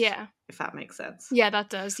trust. Yeah. If that makes sense. Yeah, that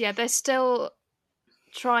does. Yeah, they're still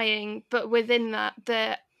trying, but within that,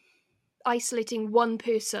 they're isolating one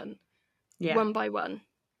person, one by one.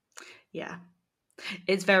 Yeah.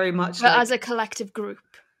 It's very much but like... as a collective group.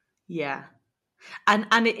 Yeah.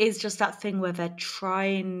 And it is just that thing where they're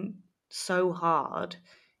trying so hard,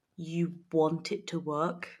 you want it to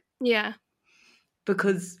work. Yeah.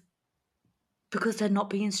 Because they're not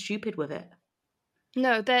being stupid with it.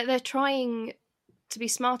 No, they're trying to be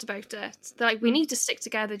smart about it. They're like, we need to stick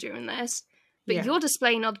together during this, but you're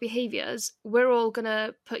displaying odd behaviours. We're all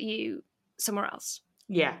gonna put you somewhere else.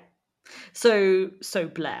 Yeah. So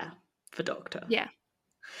Blair, the doctor. Yeah.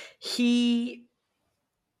 He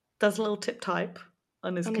does a little tip type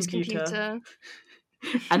on his computer.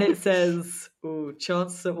 And it says, "Oh,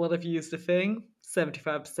 chance that one of you used the thing,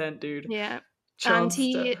 75%, dude." Yeah. And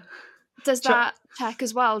he does that check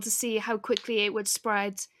as well to see how quickly it would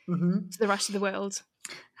spread to the rest of the world.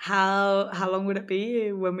 How long would it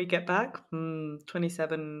be when we get back?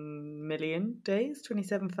 27 million days?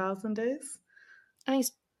 27,000 days? I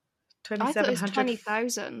thought it was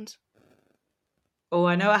 20,000. Oh,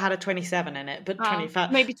 I know it had a 27 in it, but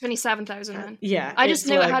 25... maybe 27,000 then. Yeah. I just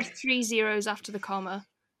know it had 3 zeros after the comma.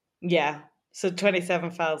 Yeah. So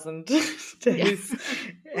 27,000 days.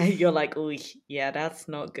 Yeah. You're like, oh, yeah, that's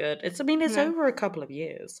not good. It's over a couple of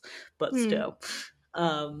years, but still.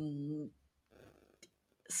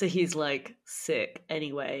 So he's like, sick.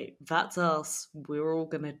 Anyway, that's us. We're all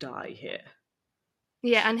gonna die here.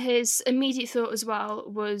 Yeah, and his immediate thought as well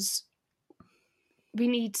was, we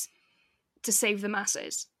need to save the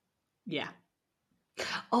masses. Yeah.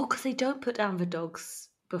 Oh, because they don't put down the dogs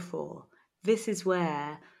before. This is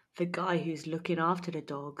where the guy who's looking after the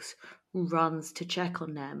dogs runs to check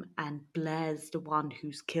on them, and Blair's the one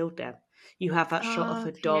who's killed them. You have that shot of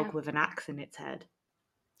a dog with an axe in its head.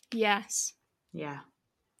 Yes. Yeah.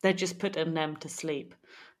 They're just putting them to sleep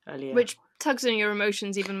earlier. Which tugs on your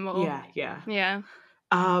emotions even more. Yeah. Yeah.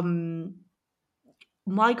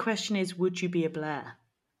 My question is, would you be a Blair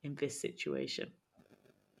in this situation?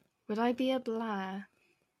 Would I be a Blair?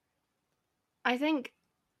 I think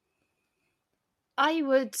I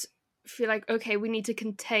would feel like, okay, we need to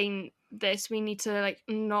contain this. We need to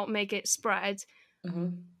not make it spread. Mm-hmm.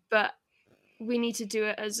 But we need to do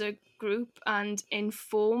it as a group and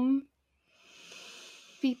inform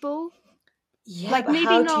people. Yeah, but maybe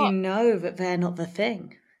how do you know that they're not the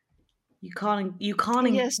thing? You can't.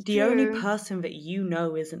 Yes, The only true. person that you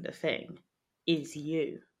know isn't a thing is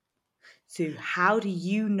you. So how do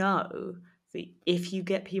you know that if you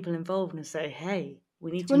get people involved and say, "Hey,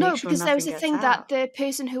 we need to make sure because there was nothing a gets thing that out"? the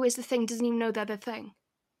person who is the thing doesn't even know they're the thing.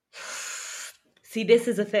 See, this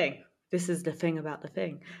is a thing. This is the thing about the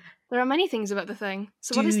thing. There are many things about the thing.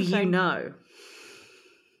 So Do what is the you thing? know?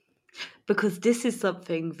 Because this is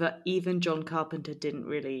something that even John Carpenter didn't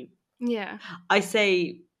really. Yeah. I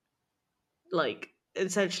say, like,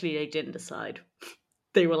 essentially they didn't decide.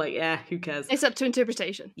 They were like, yeah, who cares? It's up to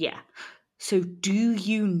interpretation. Yeah. So do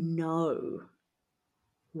you know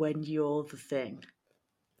when you're the thing?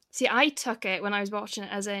 See, I took it when I was watching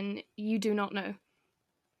it as in, you do not know.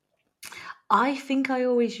 I think I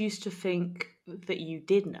always used to think that you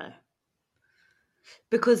did know.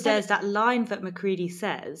 Because there's that line that Macready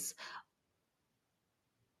says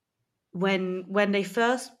when they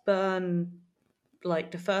first burn,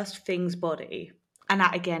 like, the first thing's body, and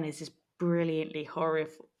that again is this brilliantly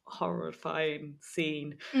horrifying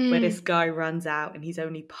scene where this guy runs out and he's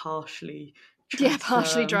only partially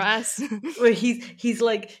partially transformed. dressed. Where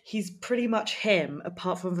he's pretty much him,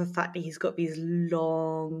 apart from the fact that he's got these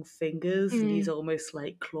long fingers and he's almost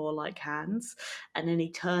like claw-like hands, and then he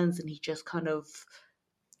turns and he just kind of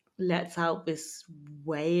lets out this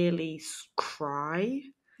waily cry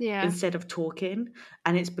instead of talking,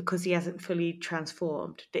 and it's because he hasn't fully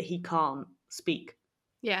transformed that he can't speak.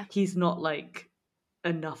 Yeah. He's not like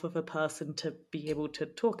enough of a person to be able to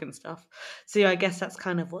talk and stuff. So yeah, I guess that's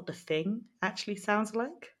kind of what the thing actually sounds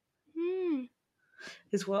like.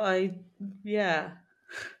 Is what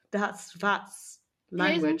that's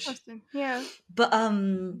language. It is interesting. Yeah. But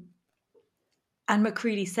and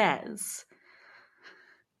Macready says,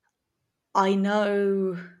 I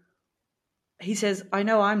know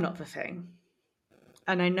I'm not the thing.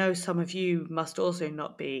 And I know some of you must also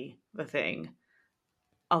not be the thing.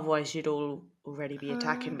 Otherwise you'd all already be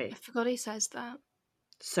attacking me. I forgot he says that.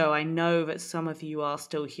 So I know that some of you are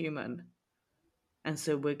still human. And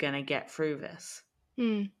so we're going to get through this.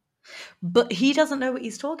 But he doesn't know what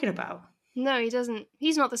he's talking about. No, he doesn't.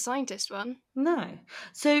 He's not the scientist one. No.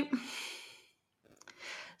 So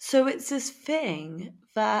it's this thing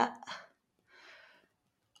that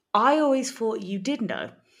I always thought you did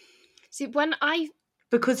know. See,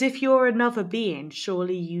 because if you're another being,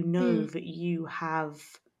 surely you know that you have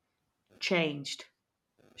changed.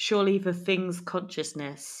 Surely the thing's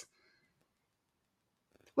consciousness.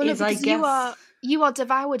 Well, no, because you are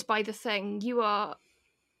devoured by the thing. You are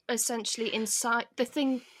essentially inside the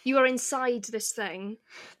thing. You are inside this thing.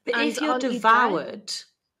 But if you're devoured,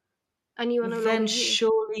 and you are no longer then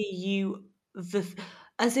surely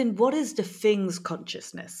as in, what is the thing's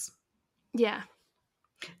consciousness? Yeah.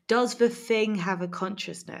 Does the thing have a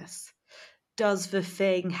consciousness? Does the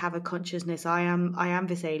thing have a consciousness? I am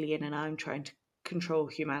this alien and I'm trying to control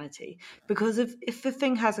humanity. Because if the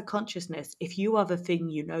thing has a consciousness, if you are the thing,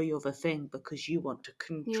 you know you're the thing because you want to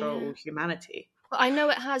control humanity. Well, I know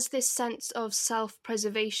it has this sense of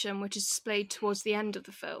self-preservation, which is displayed towards the end of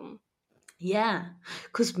the film. Yeah,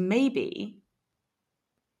 because maybe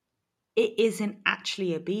it isn't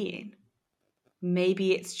actually a being.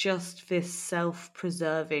 Maybe it's just this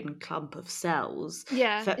self-preserving clump of cells.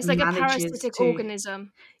 Yeah, that it's like a manages parasitic to...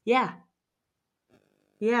 organism. Yeah.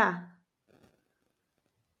 Yeah.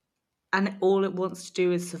 And all it wants to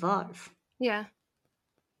do is survive. Yeah.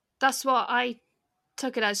 That's what I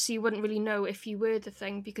took it as, so you wouldn't really know if you were the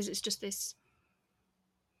thing, because it's just this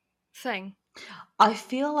thing. I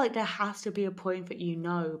feel like there has to be a point that you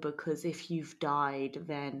know, because if you've died,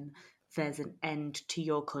 then there's an end to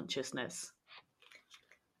your consciousness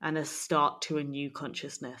and a start to a new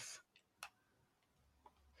consciousness.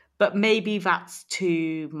 But maybe that's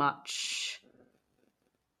too much,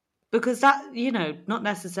 because that, not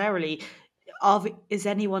necessarily is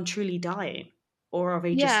anyone truly dying, or are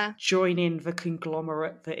they just joining the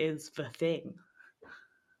conglomerate that is the thing?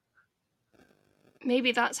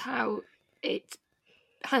 Maybe that's how it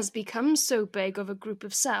has become so big of a group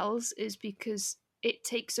of cells, is because it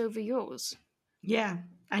takes over yours. Yeah,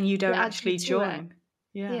 and you don't actually join.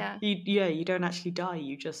 Yeah. You don't actually die,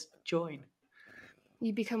 you just join.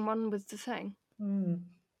 You become one with the thing.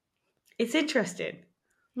 It's interesting.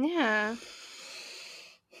 Yeah.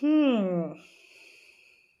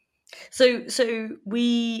 So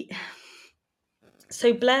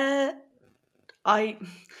Blair,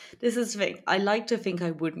 this is the thing. I like to think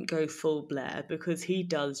I wouldn't go full Blair, because he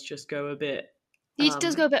does just go a bit... He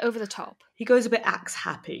does go a bit over the top. He goes a bit axe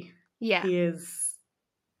happy. Yeah. He is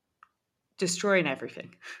destroying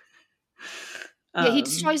everything. He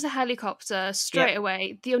destroys the helicopter straight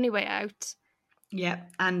away, the only way out. Yeah,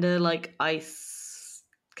 and like ice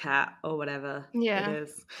cat or whatever it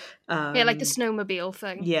is. Yeah, like the snowmobile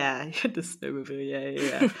thing. Yeah, the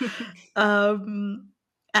snowmobile. Yeah.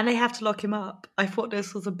 And they have to lock him up. I thought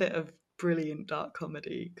this was a bit of brilliant dark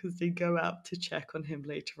comedy because they go out to check on him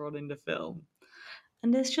later on in the film,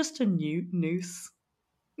 and there's just a noose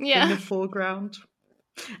in the foreground,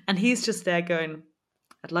 and he's just there going,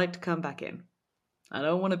 "I'd like to come back in. I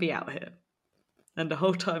don't want to be out here." And the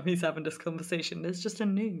whole time he's having this conversation, there's just a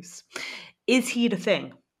noose. Is he the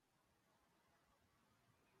thing?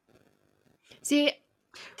 See,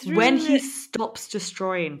 when he stops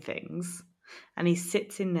destroying things and he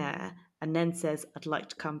sits in there and then says, "I'd like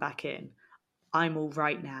to come back in. I'm all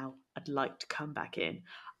right now. I'd like to come back in."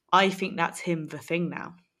 I think that's him, the thing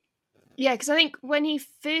now. Yeah, because I think when he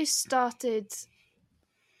first started,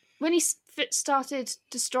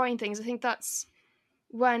 destroying things, I think that's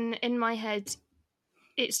when in my head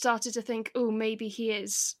it started to think, oh, maybe he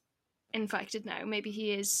is infected now. Maybe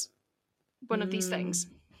he is one of these things.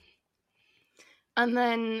 And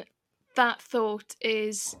then that thought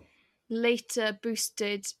is later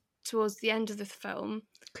boosted towards the end of the film.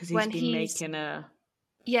 Because he's been making a...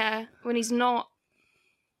 Yeah, when he's not...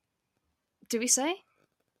 Do we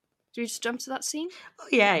just jump to that scene? Oh,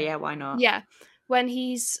 yeah, why not? Yeah, when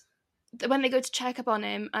they go to check up on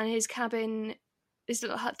him and his cabin, this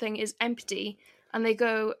little hut thing is empty, and they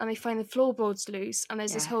go and they find the floorboards loose and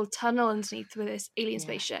there's this whole tunnel underneath with this alien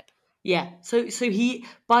spaceship. Yeah, so he,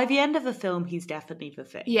 by the end of the film, he's definitely the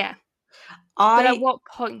thing. Yeah. But at what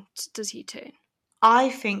point does he turn? I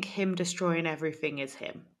think him destroying everything is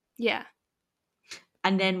him. Yeah.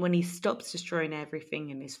 And then when he stops destroying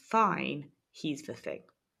everything and is fine, he's the thing.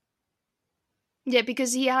 Yeah,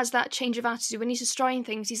 because he has that change of attitude. When he's destroying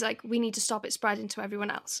things, he's like, we need to stop it spreading to everyone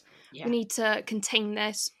else. Yeah. We need to contain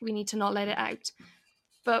this. We need to not let it out.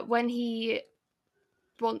 But when he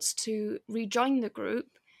wants to rejoin the group,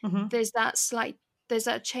 there's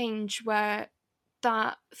that change where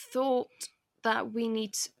that thought that we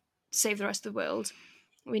need to save the rest of the world,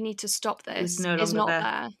 we need to stop this, is not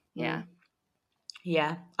there. Yeah.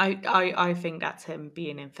 Yeah, I think that's him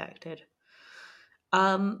being infected.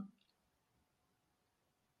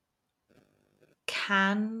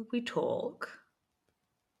 Can we talk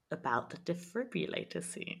about the defibrillator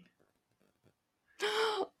scene?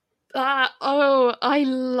 I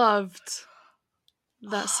loved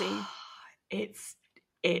that scene.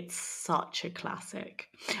 It's such a classic.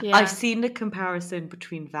 Yeah. I've seen the comparison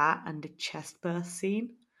between that and the chest burst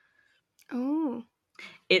scene. Oh.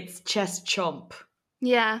 It's chest chomp.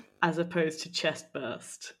 Yeah. As opposed to chest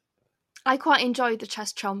burst. I quite enjoyed the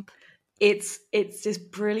chest chomp. It's this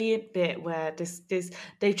brilliant bit where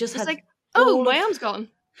they've just had like, my arm's gone.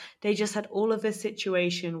 They just had all of this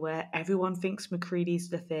situation where everyone thinks MacReady's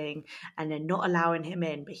the thing and they're not allowing him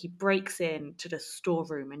in, but he breaks in to the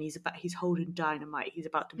storeroom and he's holding dynamite. He's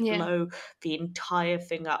about to blow the entire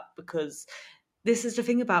thing up because this is the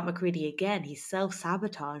thing about MacReady again. He's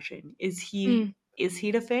self-sabotaging. Is he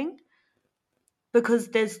the thing? Because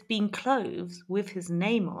there's been clothes with his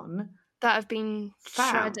name on that have been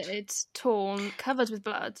shredded, torn, covered with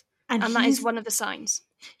blood. And that is one of the signs.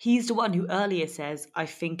 He's the one who earlier says, I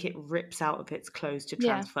think it rips out of its clothes to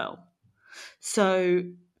transfer. So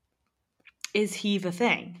is he the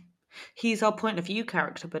thing? He's our point of view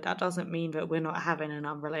character, but that doesn't mean that we're not having an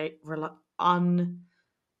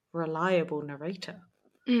unreliable narrator.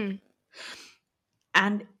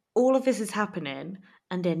 And all of this is happening,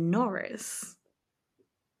 and then Norris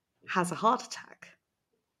has a heart attack.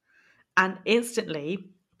 And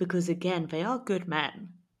instantly, because again, they are good men,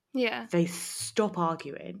 they stop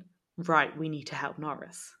arguing. Right, we need to help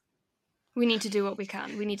Norris. We need to do what we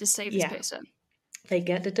can. We need to save this person. They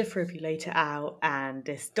get the defibrillator out, and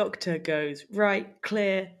this doctor goes, right,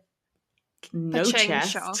 clear, no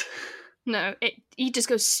chest. Shot. No, he just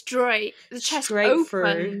goes straight. The chest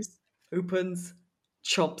opens,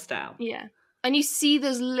 chomps down. Yeah. And you see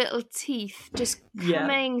those little teeth just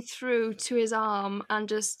coming through to his arm and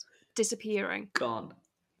just disappearing. Gone.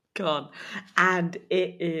 And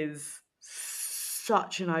it is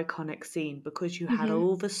such an iconic scene because you had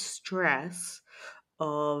all the stress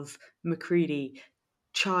of MacReady,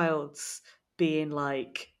 Childs being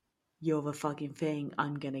like, you're the fucking thing,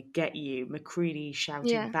 I'm gonna get you. MacReady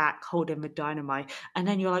shouting back, holding the dynamite. And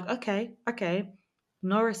then you're like, okay,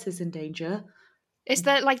 Norris is in danger. It's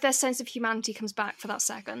that like their sense of humanity comes back for that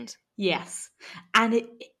second. Yes. And it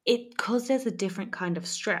because there's a different kind of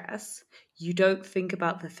stress, you don't think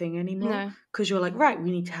about the thing anymore. Because you're like, right,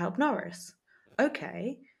 we need to help Norris.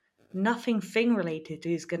 Okay. Nothing thing related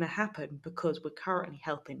is going to happen because we're currently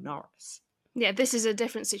helping Norris. Yeah, this is a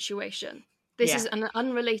different situation. This is an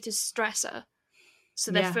unrelated stressor.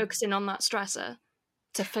 So they're focusing on that stressor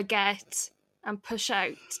to forget and push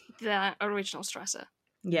out the original stressor.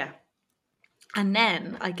 Yeah. And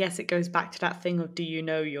then I guess it goes back to that thing of, do you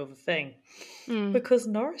know you're the thing? Because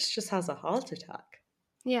Norris just has a heart attack.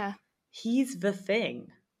 Yeah. He's the thing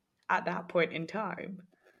at that point in time.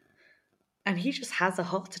 And he just has a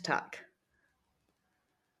heart attack.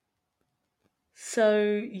 So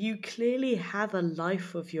you clearly have a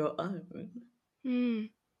life of your own.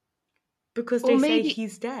 Because they say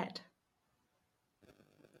he's dead.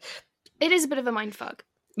 It is a bit of a mindfuck.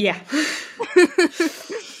 Yeah.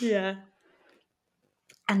 Yeah.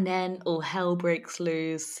 And then all hell breaks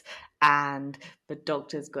loose, and the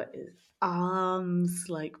doctor's got his arms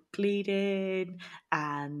like bleeding,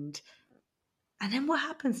 and then what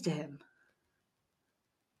happens to him?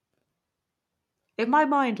 In my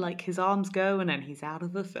mind, like, his arms go and then he's out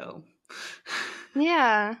of the film.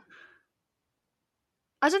 Yeah.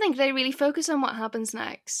 I don't think they really focus on what happens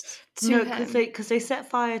next to him. Because they set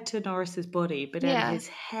fire to Norris's body, but then his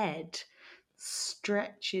head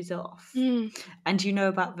stretches off. And do you know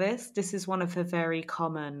about this? This is one of the very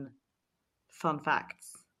common fun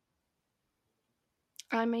facts.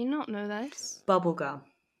 I may not know this. Bubblegum.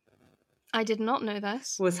 I did not know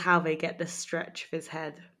this. Was how they get the stretch of his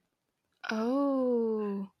head.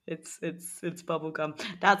 Oh. It's bubblegum.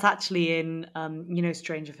 That's actually in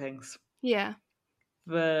Stranger Things. Yeah.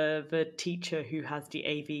 The teacher who has the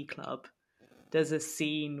AV club, there's a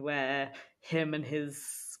scene where him and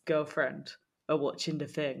his girlfriend are watching The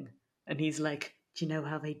Thing, and he's like, do you know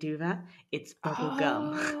how they do that? It's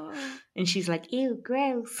bubblegum. Oh. And she's like, ew,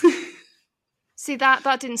 gross. See, that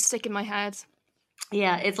didn't stick in my head.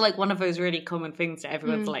 Yeah, it's like one of those really common things that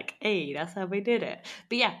everyone's like, hey, that's how they did it.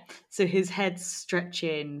 But yeah, so his head's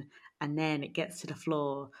stretching, and then it gets to the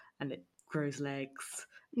floor and it grows legs.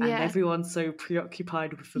 And everyone's so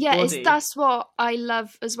preoccupied with the body. Yeah, that's what I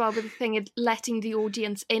love as well with the thing of letting the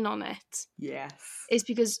audience in on it. Yes. Is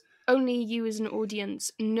because only you as an audience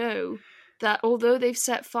know that although they've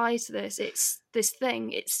set fire to this, it's this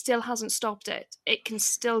thing, it still hasn't stopped it. It can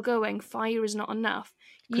still going. Fire is not enough.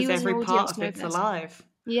 Because every part of it's alive.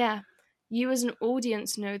 Yeah. You as an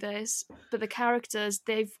audience know this, but the characters,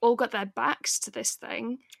 they've all got their backs to this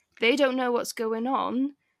thing. They don't know what's going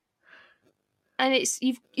on. And it's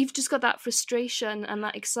you've just got that frustration and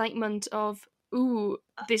that excitement of, ooh,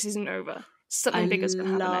 this isn't over. Something bigger's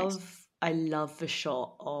going to happen next. I love the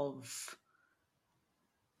shot of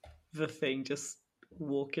the thing just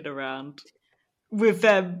walking around with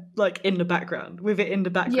them like in the background. With it in the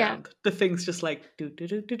background, the thing's just like do do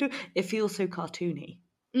do do do. It feels so cartoony.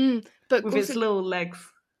 But with its little legs.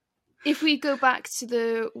 If we go back to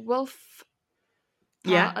the wolf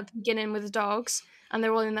part at the beginning with the dogs, and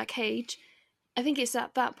they're all in that cage, I think it's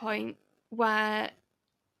at that point where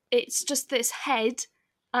it's just this head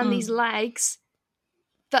and these legs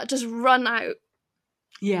that just run out.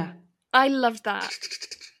 Yeah. I loved that.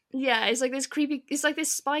 Yeah, it's like this creepy, it's like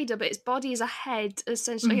this spider, but its body is a head,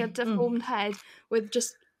 essentially a deformed head with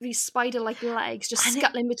just these spider-like legs just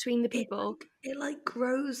scuttling between the people. It like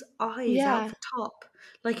grows eyes out the top.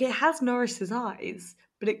 Like it has Norris's eyes,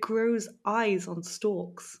 but it grows eyes on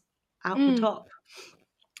stalks out the top.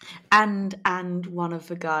 And one of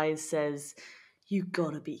the guys says, "You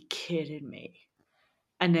gotta be kidding me."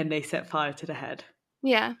 And then they set fire to the head.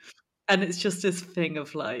 Yeah. And it's just this thing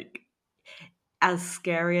of like, as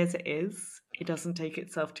scary as it is, it doesn't take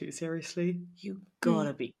itself too seriously. You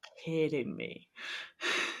gotta be kidding me.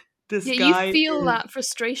 This guy you feel that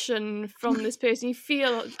frustration from this person. You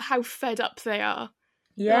feel how fed up they are.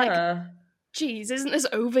 Yeah. They're like, geez, isn't this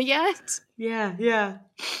over yet? Yeah, yeah.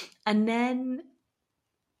 And then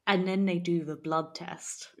they do the blood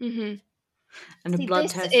test. Mm-hmm. And the blood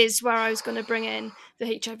test is where I was going to bring in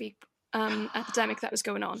the HIV epidemic that was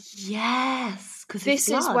going on. Yes, because this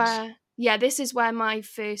is where this is where my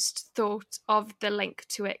first thought of the link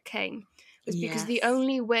to it came. Was because the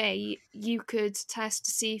only way you could test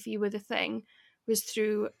to see if you were the thing was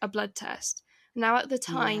through a blood test. Now, at the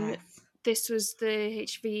time, this was the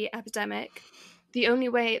HIV epidemic. The only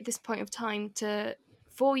way at this point of time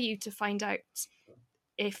for you to find out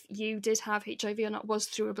if you did have HIV or not was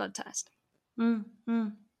through a blood test. Mm-hmm.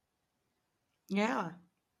 Yeah.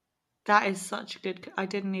 That is such a good... I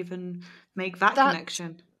didn't even make that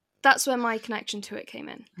connection. That's where my connection to it came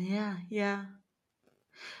in. Yeah, yeah.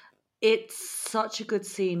 It's such a good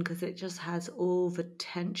scene because it just has all the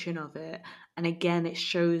tension of it. And again, it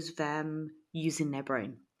shows them using their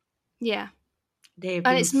brain. Yeah. They've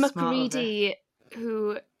and it's McReady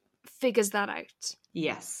who figures that out.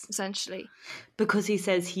 Yes. Essentially. Because he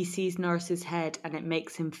says he sees Norris's head and it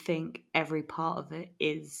makes him think every part of it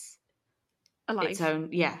is alive. Its own,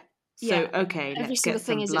 yeah. So, okay, every let's single get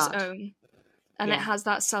thing some is blood. its own. And it has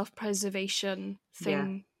that self-preservation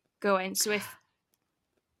thing going. So if...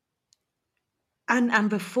 And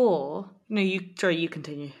before... No, you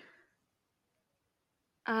continue.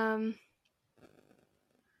 My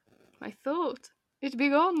thought. It'd be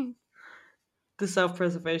gone. The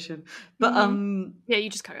self-preservation. But, yeah, you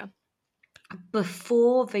just carry on.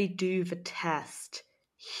 Before they do the test,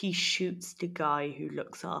 he shoots the guy who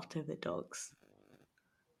looks after the dogs.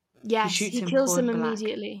 Yes, he kills him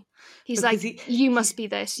immediately. He's because like, you must be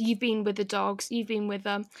this. You've been with the dogs. You've been with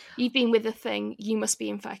them. You've been with the thing. You must be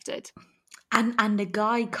infected. And the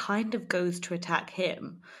guy kind of goes to attack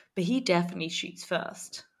him, but he definitely shoots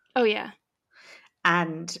first. Oh, yeah.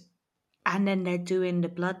 And then they're doing the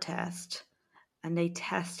blood test, and they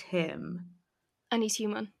test him. And he's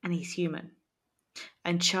human.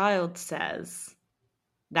 And Child says,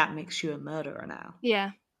 that makes you a murderer now.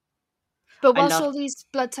 Yeah. But whilst all these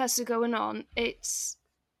blood tests are going on, it's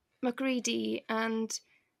McCready and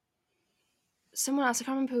someone else, I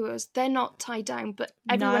can't remember who it was, they're not tied down, but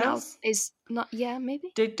everyone else is not. Yeah,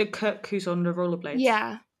 maybe? The cook who's on the rollerblades.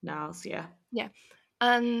 Yeah. Niles, yeah. Yeah.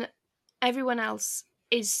 And everyone else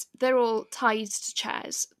they're all tied to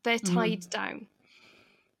chairs. They're tied down.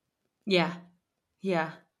 Yeah. Yeah.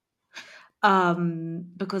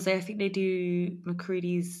 Because I think they do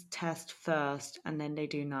McCready's test first, and then they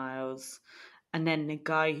do Niles, and then the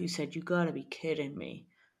guy who said, "You gotta be kidding me."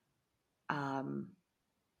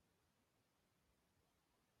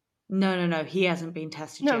 No, he hasn't been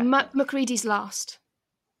tested yet. No, McCready's last.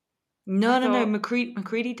 No.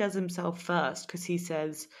 McCready does himself first because he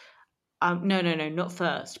says, no, not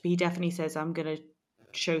first, but he definitely says, "I'm gonna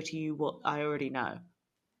show to you what I already know."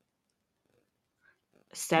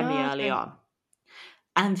 Early on.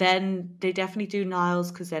 And then they definitely do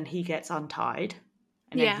Niles because then he gets untied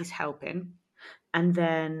and then he's helping. And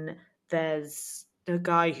then there's the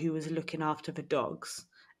guy who was looking after the dogs,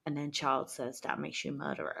 and then Child says, "That makes you a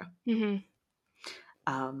murderer."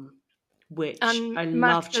 Which and I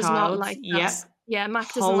Mac love. does Child, not like that. Yeah, Mac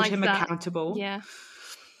doesn't hold like him that. accountable. Yeah.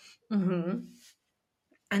 And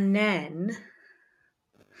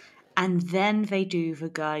then they do the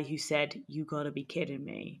guy who said, "You gotta be kidding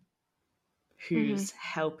me," who's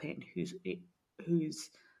helping, who's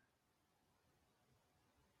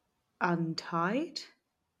untied.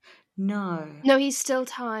 No, he's still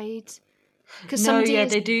tied.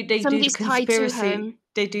 They do the conspiracy.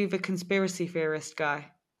 They do the conspiracy theorist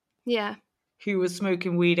guy. Yeah. Who was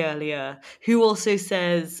smoking weed earlier, who also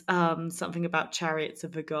says something about Chariots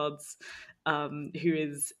of the Gods, who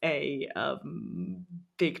is a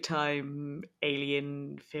big-time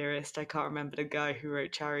alien theorist. I can't remember the guy who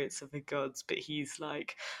wrote Chariots of the Gods, but he's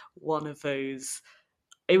like one of those.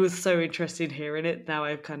 It was so interesting hearing it. Now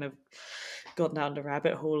I've kind of gone down the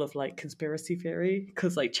rabbit hole of like conspiracy theory,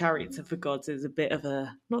 because like Chariots of the Gods is a bit of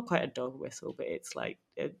a, not quite a dog whistle, but it's like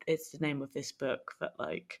it's the name of this book that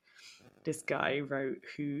like this guy wrote,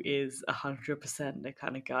 who is 100% the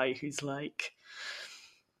kind of guy who's like,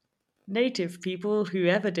 native people who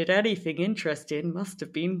ever did anything interesting must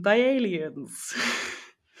have been by aliens.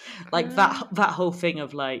 Like that whole thing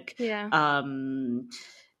of like, the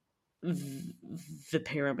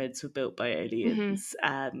pyramids were built by aliens,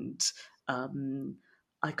 and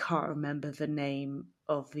I can't remember the name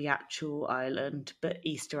of the actual island, but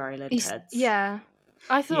Easter Island heads. Yeah.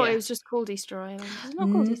 I thought it was just called Easter Island. Is it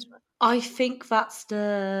not called Easter Island? I think that's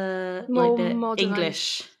the more like the modern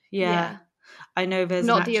English. Yeah. I know there's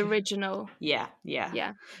not the original. Yeah.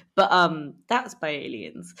 But that's by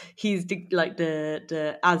aliens. He's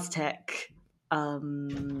the Aztec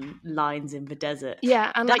lines in the desert.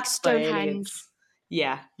 Yeah, and that's like Stonehenge.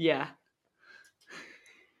 Yeah.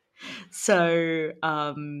 So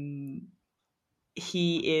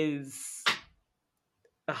he is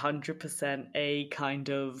 100% a kind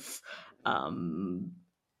of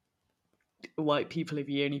white people are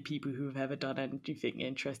the only people who have ever done anything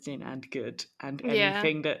interesting and good, and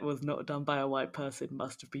anything that was not done by a white person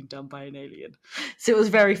must have been done by an alien. So it was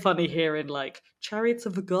very funny hearing like Chariots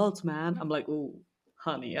of the Gods, man. I'm like, oh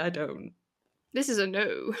honey, I don't, this is a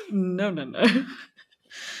no.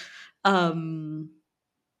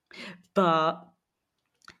 But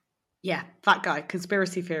yeah, that guy,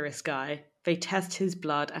 conspiracy theorist guy, they test his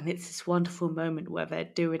blood, and it's this wonderful moment where they're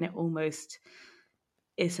doing it almost.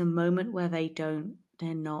 It's a moment where they're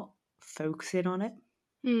not focusing on it.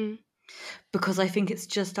 Because I think it's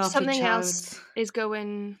just after something else is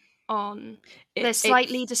going on. They're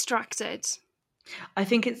slightly distracted. I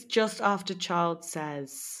think it's just after Child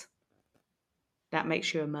says, that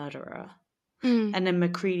makes you a murderer. And then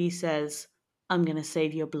McCready says, I'm going to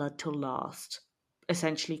save your blood till last.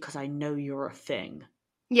 Essentially, because I know you're a thing.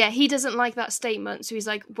 Yeah, he doesn't like that statement. So he's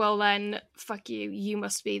like, well then, fuck you. You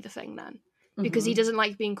must be the thing then. Because he doesn't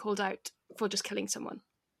like being called out for just killing someone.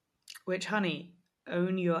 Which, honey,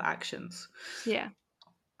 own your actions. Yeah.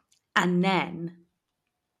 And then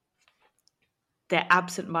they're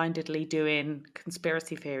absent-mindedly doing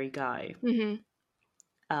conspiracy theory guy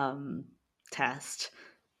test.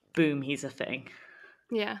 Boom, he's a thing.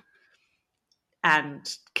 Yeah. And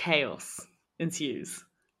chaos ensues.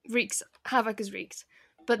 Havoc is wreaked.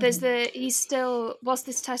 But he's still, whilst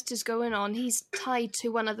this test is going on, he's tied to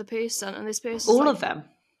one other person, and this person. All of them.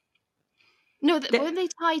 No, weren't they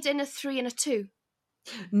tied in a 3 and a 2?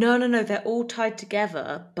 No, they're all tied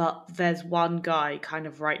together, but there's one guy kind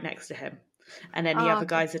of right next to him. And then the other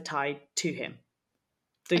guys are tied to him.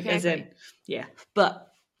 Yeah. But,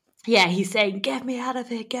 yeah, he's saying, get me out of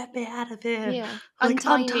here, get me out of here. Yeah. Like,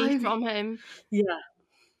 untie me from him. Yeah.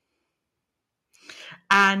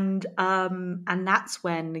 And that's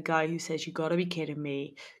when the guy who says, you gotta be kidding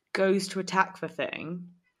me, goes to attack the thing,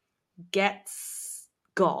 gets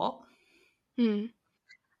got,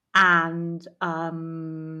 and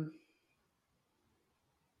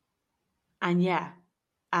yeah,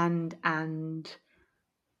 and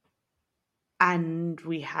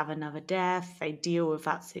we have another death. They deal with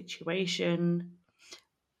that situation,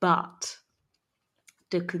 but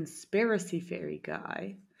the conspiracy theory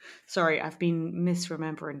guy, sorry, I've been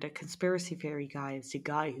misremembering. The conspiracy theory guy is the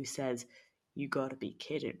guy who says, you gotta be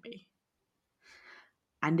kidding me.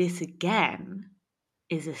 And this again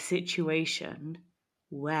is a situation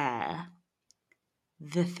where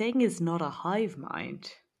the thing is not a hive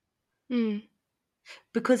mind.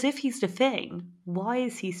 Because if he's the thing, why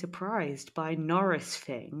is he surprised by Norris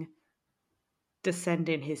Thing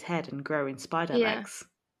descending his head and growing spider legs?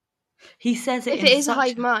 He says it if it is a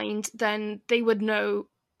hive mind, then they would know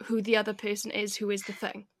who the other person is who is the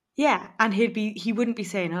thing. Yeah, and he wouldn't be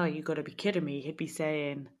saying, oh, you gotta be kidding me. He'd be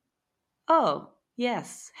saying, oh,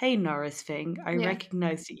 yes, hey Norris Thing, I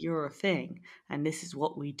recognise that you're a thing, and this is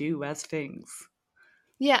what we do as things.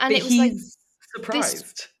 Yeah, and but it was like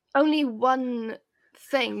surprised. Only one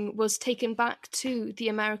thing was taken back to the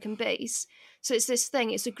American base. So it's this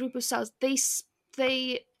thing, it's a group of cells. They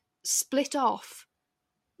split off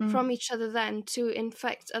from each other then to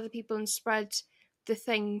infect other people and spread the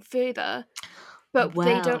thing further. But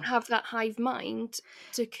they don't have that hive mind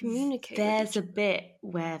to communicate. There's a bit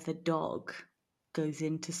where the dog goes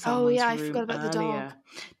into someone's room. I forgot about earlier. the dog.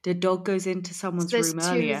 The dog goes into someone's room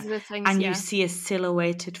earlier, and you see a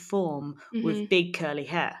silhouetted form with big curly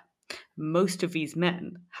hair. Most of these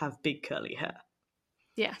men have big curly hair.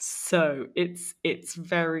 Yes. So it's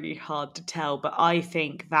very hard to tell, but I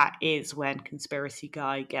think that is when Conspiracy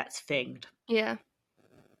Guy gets thinged. Yeah.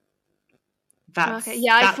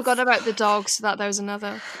 I forgot about the dog, so that was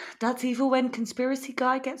another. That's either when Conspiracy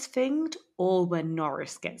Guy gets thinged or when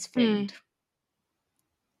Norris gets thinged.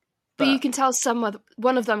 But you can tell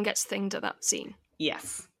one of them gets thinged at that scene.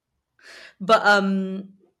 Yes. But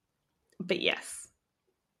yes.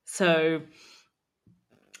 So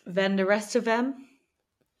then the rest of them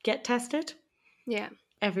get tested. Yeah.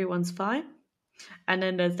 Everyone's fine. And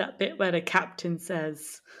then there's that bit where the captain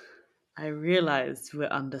says, I realise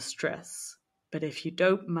we're under stress, but if you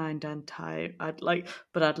don't mind untied, I'd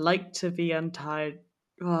like to be untied.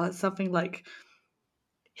 Well, something like,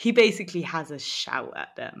 he basically has a shout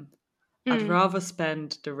at them. I'd rather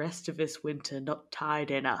spend the rest of this winter not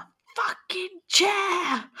tied in a fucking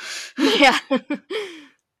chair. Yeah.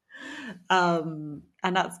 And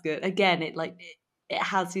that's good. Again, it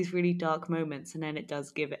has these really dark moments, and then it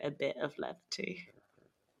does give it a bit of levity.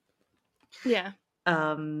 Yeah.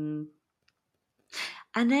 And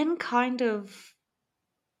then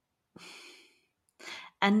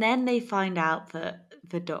and then they find out that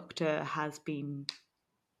the doctor has been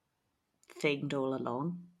thinged all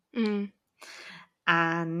along.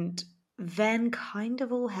 And then kind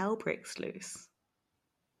of all hell breaks loose.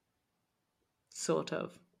 Sort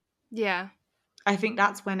of. Yeah. I think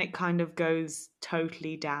that's when it kind of goes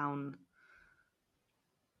totally down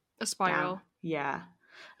a spiral. Yeah.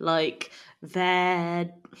 Like,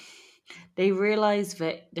 they realise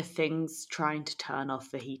that the thing's trying to turn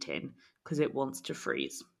off the heating because it wants to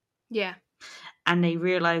freeze. Yeah. And they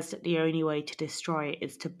realise that the only way to destroy it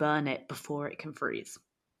is to burn it before it can freeze.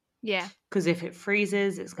 Yeah. Because if it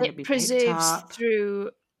freezes, it's going to be picked up. It preserves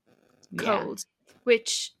through cold,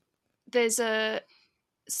 which there's a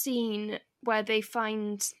scene where they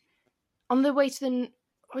find, on the way to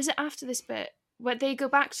or is it after this bit, when they go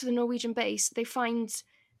back to the Norwegian base, they find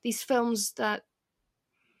these films that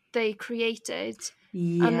they created,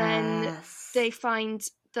 and then they find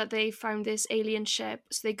that they found this alien ship.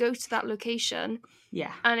 So they go to that location,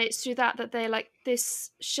 and it's through that they're like,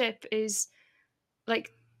 this ship is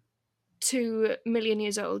like 2 million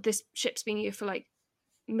years old. This ship's been here for like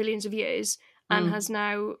millions of years and has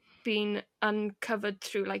now been uncovered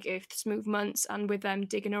through like Earth's movements and with them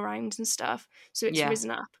digging around and stuff. So it's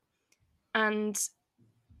risen up, and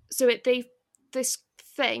so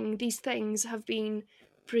these things have been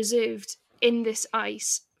preserved in this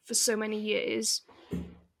ice for so many years,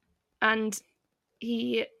 and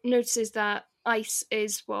he notices that ice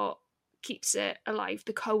is what keeps it alive.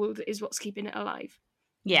 The cold is what's keeping it alive.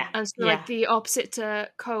 Yeah. And so like the opposite to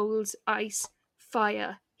cold, ice,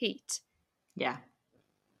 fire, heat. Yeah.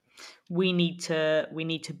 We need to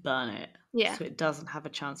burn it. Yeah. So it doesn't have a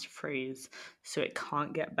chance to freeze, so it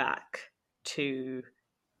can't get back to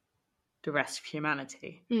the rest of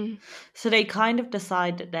humanity. So they kind of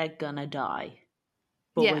decide that they're gonna die,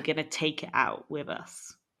 but we're gonna take it out with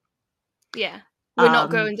us. Yeah. We're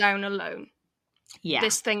not going down alone. Yeah.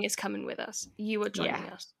 This thing is coming with us. You are joining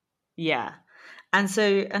us. Yeah. And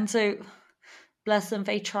so bless them,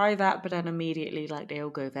 they try that, but then immediately like they all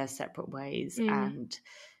go their separate ways and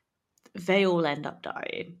they all end up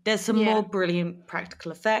dying. There's some more brilliant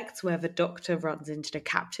practical effects where the Doctor runs into the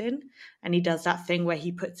captain and he does that thing where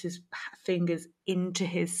he puts his fingers into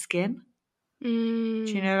his skin. Do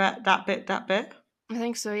you know that bit? I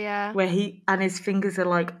think so, yeah. Where his fingers are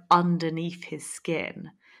like underneath his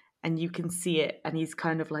skin and you can see it, and he's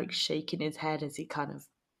kind of like shaking his head as he kind of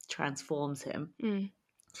transforms him.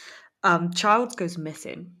 Childs goes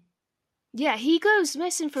missing. Yeah, he goes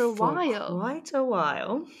missing for a while. Quite a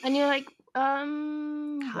while. And you're like,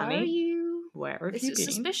 honey, where are you? Where have this you is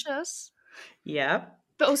been? Suspicious. Yeah.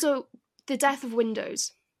 But also, the death of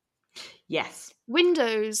Windows. Yes.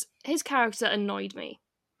 Windows, his character annoyed me.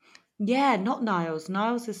 Yeah, not Niles.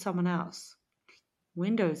 Niles is someone else.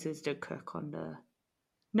 Windows is the cook on the...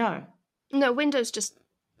 No, Windows just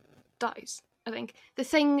dies, I think. The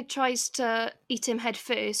Thing tries to eat him head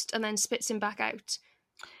first and then spits him back out.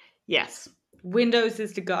 Yes. Windows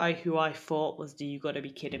is the guy who I thought was the you gotta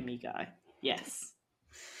be kidding me guy. Yes.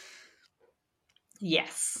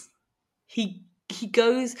 Yes. He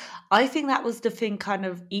goes... I think that was the Thing kind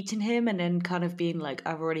of eating him and then kind of being like,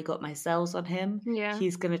 I've already got my cells on him. Yeah.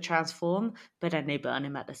 He's going to transform. But then they burn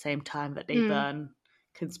him at the same time that they burn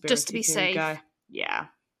conspiracy just to be theory safe. guy. Yeah.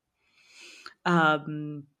 But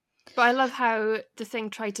I love how the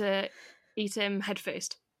Thing tried to eat him head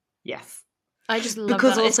first. Yes. I just love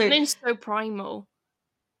because that. Also, it's so primal.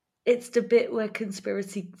 It's the bit where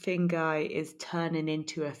conspiracy thing guy is turning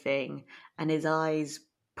into a thing and his eyes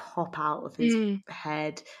pop out of his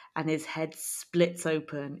head and his head splits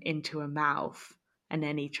open into a mouth and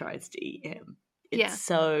then he tries to eat him. It's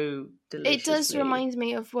so delicious. It does remind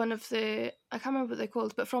me of one of the... I can't remember what they're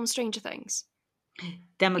called, but from Stranger Things.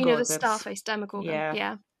 Demogorgons. You know, the Starface Demogorgon.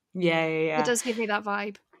 Yeah. It does give me that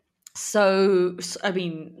vibe. So, I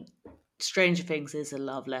mean, Stranger Things is a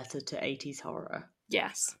love letter to 80s horror.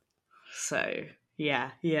 Yes. So,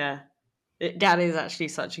 yeah. That is actually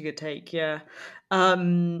such a good take, yeah.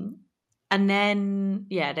 And then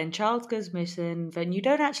Charles goes missing. Then you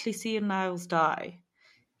don't actually see Niles die.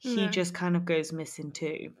 He just kind of goes missing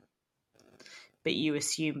too. But you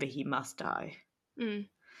assume that he must die.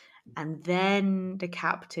 And then the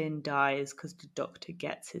captain dies because the Doctor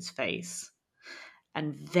gets his face.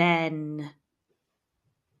 And then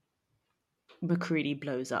McCready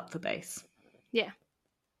blows up the base. Yeah.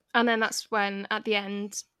 And then that's when, at the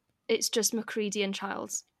end, it's just McCready and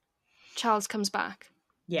Charles. Charles comes back.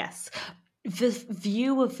 Yes. The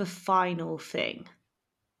view of the final thing,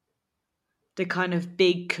 the kind of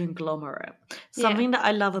big conglomerate. Something that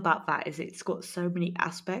I love about that is it's got so many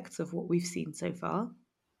aspects of what we've seen so far.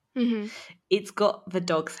 Mm-hmm. It's got the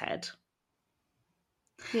dog's head.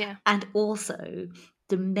 Yeah. And also,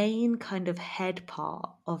 the main kind of head part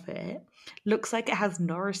of it looks like it has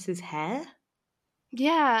Norris's hair.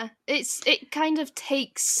 Yeah. It kind of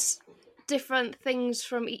takes different things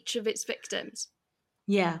from each of its victims.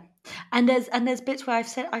 Yeah. And there's bits where I've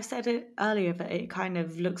said it earlier that it kind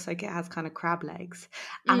of looks like it has kind of crab legs.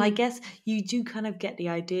 And I guess you do kind of get the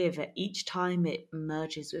idea that each time it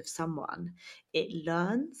merges with someone, it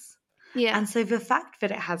learns. Yeah. And so the fact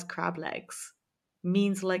that it has crab legs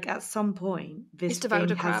means like at some point this thing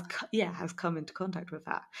has come into contact with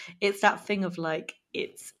that. It's that thing of like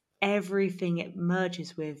it's everything it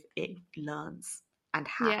merges with, it learns and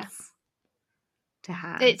has to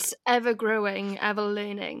hand. It's ever growing, ever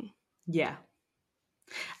learning. Yeah.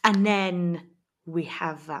 And then we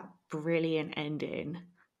have that brilliant ending.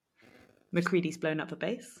 McCready's blown up a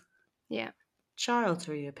base. Yeah. Childs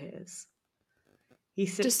reappears. He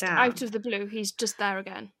sits Just down. out of the blue, he's just there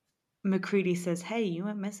again. McCready says, "Hey, you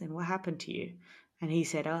went missing. What happened to you?" And he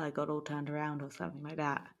said, "Oh, I got all turned around," or something like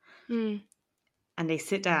that. Mm. And they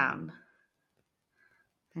sit down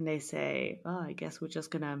and they say, "Oh, I guess we're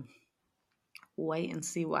just going to wait and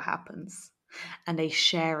see what happens." And they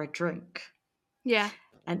share a drink. Yeah.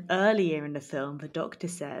 And earlier in the film, the doctor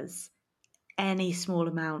says, any small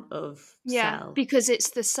amount of cell. Because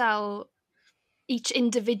it's the cell, each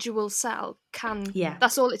individual cell can, Yeah.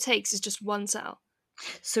 that's all it takes is just one cell.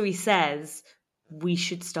 So he says we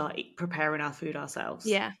should start preparing our food ourselves.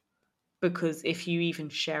 Yeah. Because if you even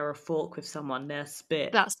share a fork with someone, they'll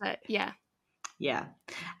spit. That's it, yeah. Yeah.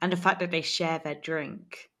 And the fact that they share their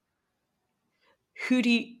drink. What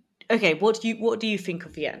do you think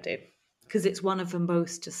of the ending? Because it's one of the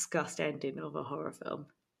most discussed ending of a horror film.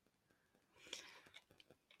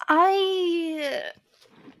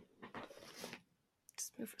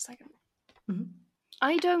 Just move for a second. Mm-hmm.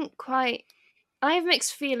 I have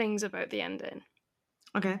mixed feelings about the ending.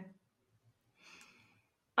 Okay.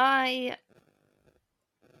 I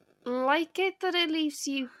like it that it leaves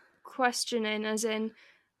you questioning, as in,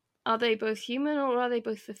 are they both human or are they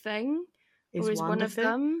both the thing? Or is one of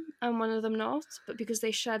them and one of them not? But because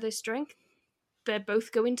they share this drink, they're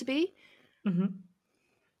both going to be. Mm-hmm.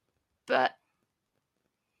 But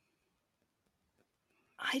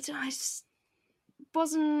I just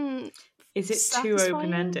wasn't. Is it satisfying. too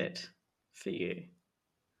open-ended for you?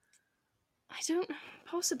 I don't.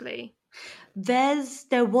 Possibly.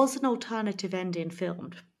 There was an alternative ending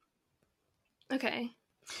filmed. Okay.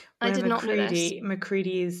 I did not know this.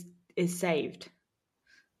 McCready is saved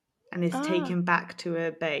and is taken back to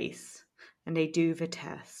a base, and they do the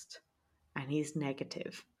test, and he's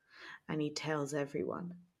negative, and he tells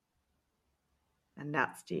everyone, and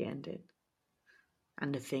that's the ending,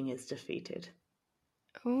 and the thing is defeated.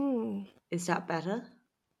 Oh, is that better?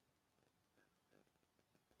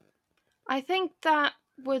 I think that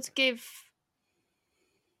would give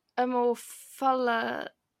a more fuller,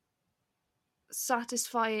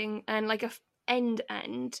 satisfying, and like a end.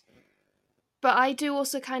 But I do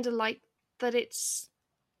also kind of like that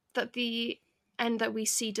that the end that we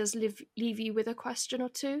see does leave you with a question or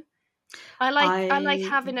two. I like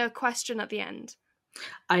having a question at the end.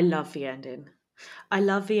 I love the ending. I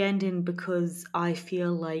love the ending because I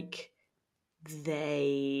feel like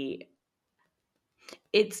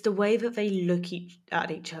it's the way that they look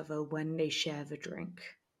at each other when they share the drink.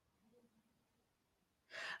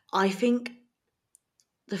 I think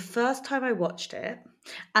the first time I watched it,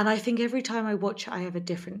 and I think every time I watch it, I have a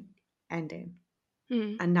different ending.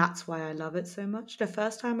 And that's why I love it so much. The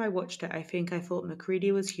first time I watched it, I think I thought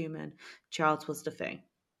McCready was human, Charles was the thing.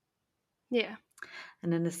 Yeah.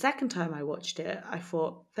 And then the second time I watched it, I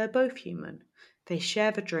thought they're both human. They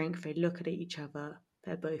share the drink, they look at each other,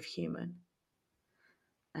 they're both human.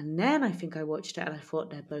 And then I think I watched it and I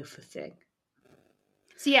thought they're both the thing.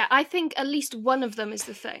 So yeah, I think at least one of them is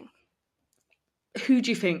the thing. Who do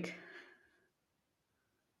you think?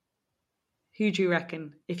 Who do you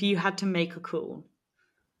reckon? If you had to make a call,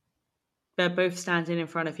 they're both standing in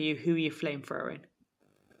front of you, who are you flamethrowing?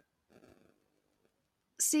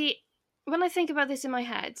 See, when I think about this in my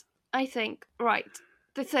head, I think, right,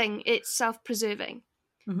 the thing, it's self-preserving.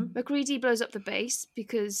 Mm-hmm. McCready blows up the base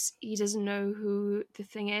because he doesn't know who the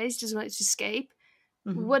thing is, doesn't want it to escape.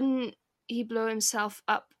 Mm-hmm. Wouldn't he blow himself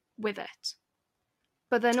up with it?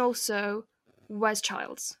 But then also, where's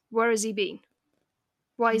Childs? Where has he been?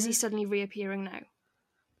 Why is he suddenly reappearing now?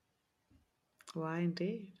 Why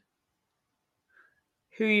indeed?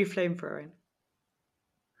 Who are you flamethrowing?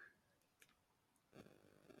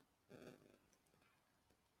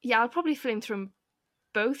 Yeah, I'll probably flamethrow them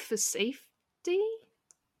both for safety.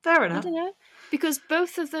 Fair enough. I don't know. Because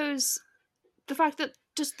both of those, the fact that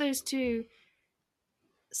just those two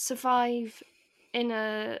survive in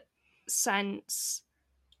a sense,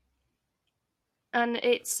 and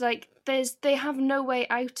it's like they have no way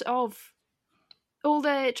out of, all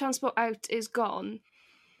their transport out is gone.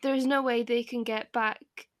 There is no way they can get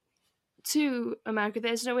back to America.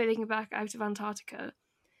 There's no way they can get back out of Antarctica.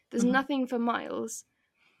 There's nothing for miles.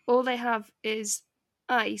 All they have is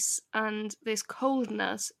ice and this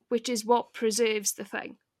coldness, which is what preserves the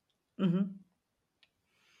thing. Mm-hmm.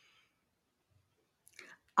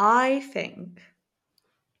 I think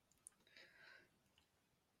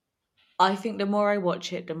the more I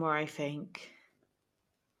watch it, the more I think,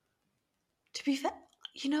 to be fair,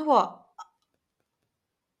 you know what?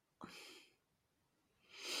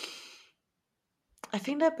 I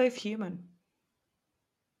think they're both human.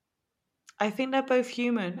 I think they're both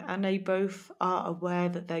human, and they both are aware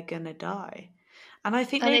that they're gonna die. And I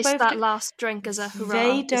think and they it's both that last drink as a they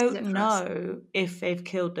hurrah. This is don't it for us. know if they've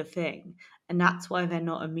killed the thing, and that's why they're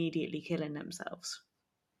not immediately killing themselves.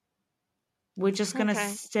 We're just gonna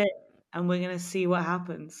sit and we're gonna see what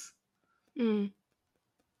happens.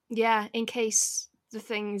 Yeah, in case the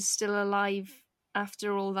thing's still alive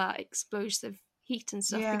after all that explosive heat and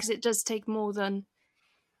stuff, because it does take more than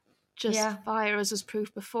just fire, as was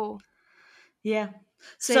proved before. Yeah.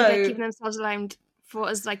 So they're keeping themselves around for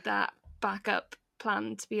as like that backup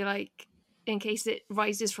plan to be like, in case it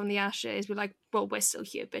rises from the ashes, we're like, well, we're still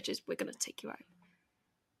here, bitches. We're gonna take you out.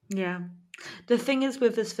 Yeah. The thing is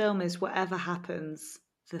with this film is whatever happens,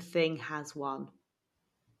 the thing has won.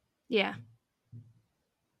 Yeah.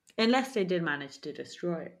 Unless they did manage to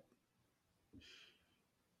destroy it.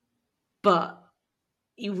 But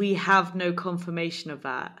we have no confirmation of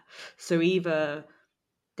that. So either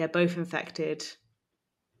they're both infected,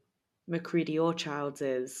 McCready or Childs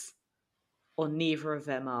is, or neither of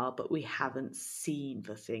them are, but we haven't seen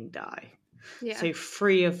the thing die. Yeah. So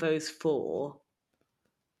 3 of those 4,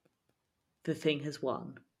 the thing has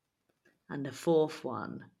won. And the 4th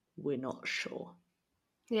one, we're not sure.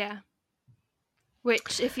 Yeah.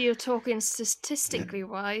 Which, if you're talking statistically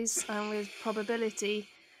wise and with probability,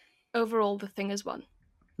 overall the thing has won.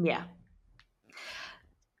 Yeah.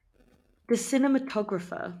 The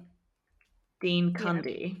cinematographer, Dean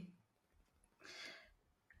Cundy,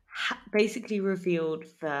 basically revealed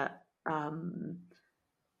that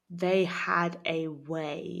they had a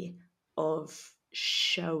way of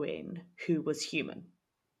showing who was human.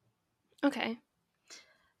 Okay.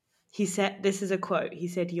 He said, this is a quote, he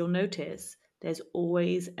said, "You'll notice there's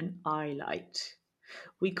always an eye light.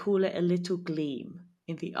 We call it a little gleam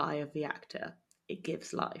in the eye of the actor. It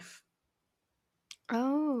gives life."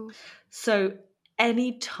 Oh. So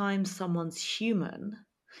anytime someone's human,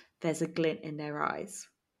 there's a glint in their eyes.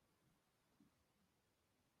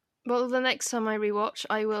 Well, the next time I rewatch,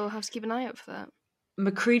 I will have to keep an eye out for that.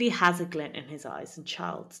 McCready has a glint in his eyes and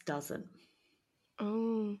Childs doesn't.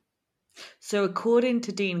 Oh. So according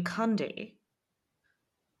to Dean Cundy,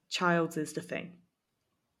 Childs is the thing.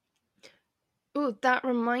 Oh, that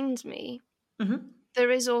reminds me. Mm-hmm.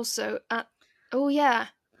 There is also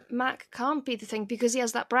Mac can't be the thing because he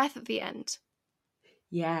has that breath at the end.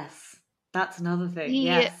 Yes, that's another thing.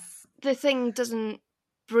 Yes, the thing doesn't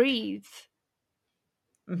breathe.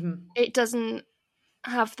 Mm-hmm. It doesn't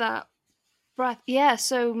have that breath. Yeah,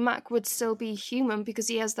 so Mac would still be human because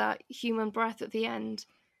he has that human breath at the end.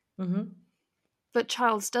 Mm-hmm. But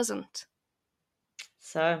Childs doesn't.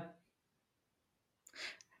 So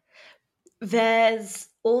there's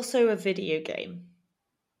also a video game.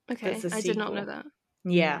 Okay, I did not know that.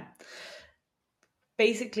 Yeah.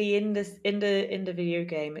 Basically, in the video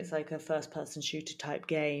game, it's like a first-person shooter type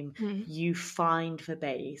game. You find the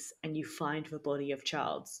base and you find the body of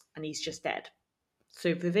Childs, and he's just dead.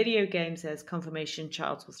 So the video game says confirmation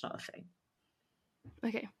Childs was not a thing.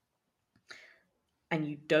 Okay. And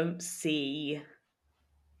you don't see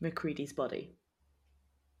McCready's body.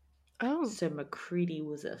 Oh. So McCready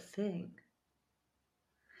was a thing.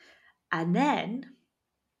 And then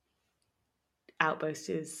Outpost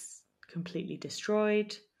is completely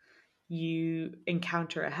destroyed. You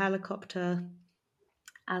encounter a helicopter.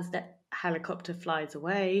 As the helicopter flies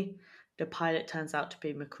away, the pilot turns out to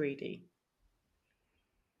be McCready.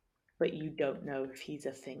 But you don't know if he's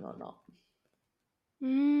a thing or not.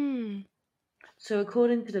 So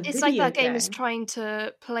according to the video game... It's like that game is trying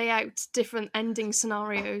to play out different ending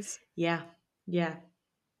scenarios. Yeah.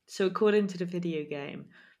 So according to the video game,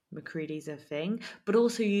 McCready's a thing, but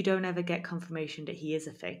also you don't ever get confirmation that he is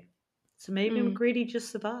a thing. So maybe McCready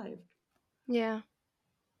just survived. Yeah.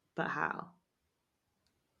 But how?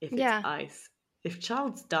 If it's ice. If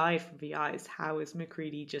Childs died from the ice, how is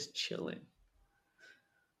McCready just chilling?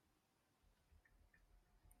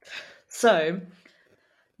 So,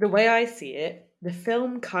 the way I see it, the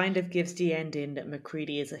film kind of gives the ending that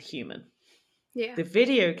McCready is a human. Yeah. The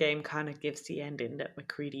video game kind of gives the ending that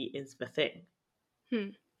McCready is the thing.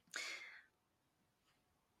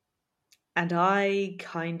 And I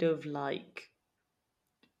kind of like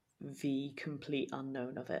the complete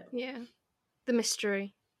unknown of it. Yeah. The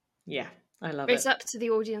mystery. Yeah, I love it. It's up to the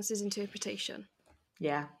audience's interpretation.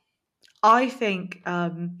 Yeah. I think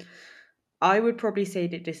I would probably say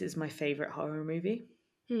that this is my favourite horror movie.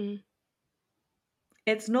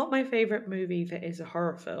 It's not my favourite movie that is a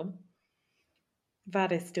horror film.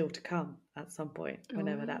 That is still to come at some point,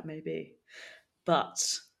 whenever that may be. But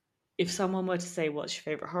if someone were to say, what's your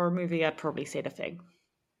favourite horror movie, I'd probably say The Thing.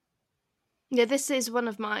 Yeah, this is one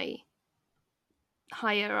of my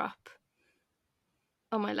higher up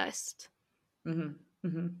on my list. Mm-hmm.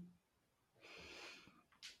 Mm-hmm.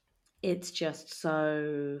 It's just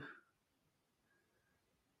so...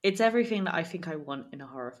 It's everything that I think I want in a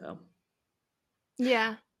horror film.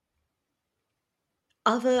 Yeah.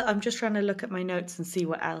 I'm just trying to look at my notes and see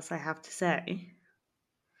what else I have to say.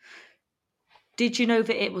 Did you know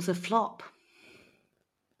that it was a flop?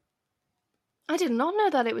 I did not know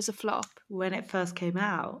that it was a flop. When it first came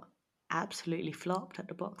out, absolutely flopped at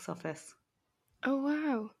the box office. Oh,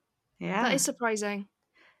 wow. Yeah. That is surprising.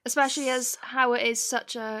 Especially as how it is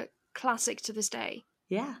such a classic to this day.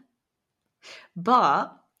 Yeah.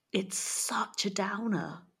 But it's such a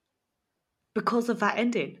downer because of that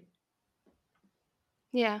ending.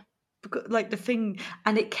 Yeah. Because, like, the thing,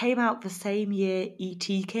 and it came out the same year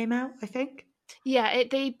E.T. came out, I think. Yeah, it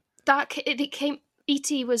came.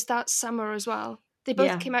 E.T. was that summer as well. They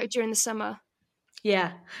both came out during the summer.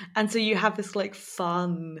 Yeah, and so you have this like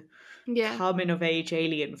fun coming of age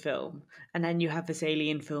alien film, and then you have this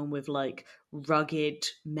alien film with like rugged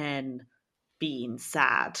men being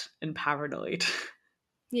sad and paranoid.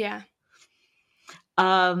 Yeah.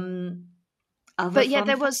 Other yeah,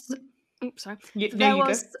 there fun was. Oops, sorry. There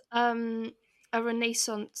was a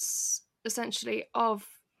renaissance essentially of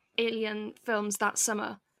alien films that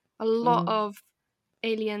summer. A lot of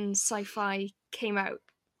alien sci-fi came out.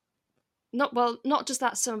 Not just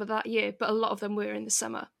that summer, but that year, but a lot of them were in the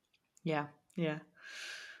summer. Yeah, yeah.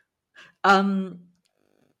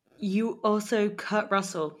 You also Kurt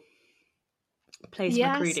Russell plays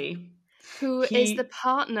MacReady, who is the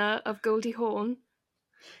partner of Goldie Hawn.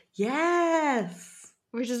 Yes,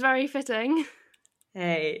 which is very fitting.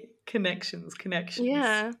 Hey, connections.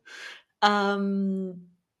 Yeah.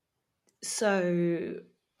 So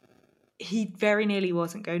he very nearly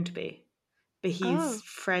wasn't going to be, but he's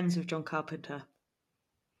friends with John Carpenter.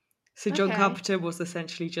 So John Carpenter was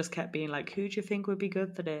essentially just kept being like, who do you think would be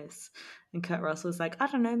good for this? And Kurt Russell was like, I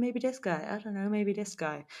don't know, maybe this guy. I don't know, maybe this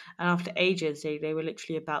guy. And after ages, they were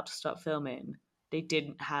literally about to start filming. They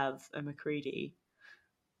didn't have a MacReady.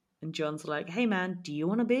 And John's like, hey man, do you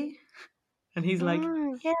want to be? And he's like,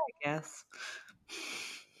 yeah, I guess.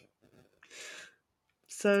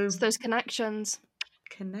 So it's those connections.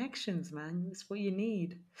 Connections, man. That's what you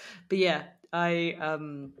need. But yeah, I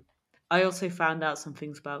also found out some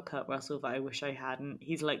things about Kurt Russell that I wish I hadn't.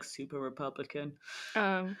 He's like super Republican.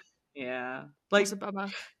 Oh. Yeah. Like that's a bummer.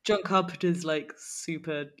 John Carpenter's like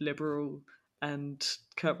super liberal and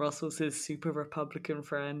Kurt Russell's his super Republican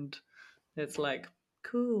friend. It's like,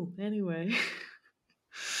 cool, anyway.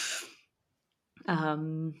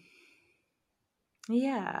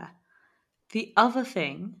 Yeah. The other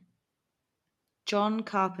thing, John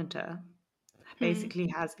Carpenter basically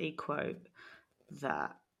has a quote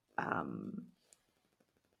that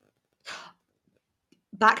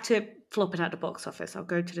back to flopping at the box office. I'll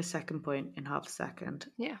go to the second point in half a second.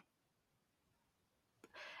 Yeah.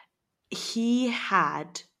 He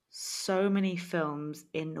had so many films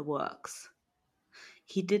in the works.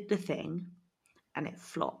 He did The Thing and it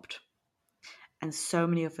flopped. And so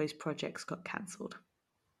many of those projects got cancelled.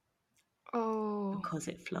 Oh. Because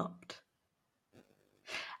it flopped.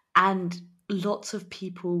 And lots of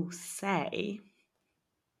people say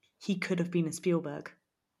he could have been a Spielberg.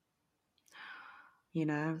 You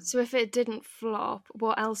know? So if it didn't flop,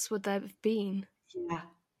 what else would there have been?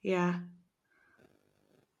 Yeah.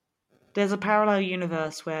 There's a parallel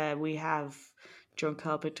universe where we have John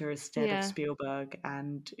Carpenter instead of Spielberg,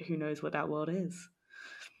 and who knows what that world is.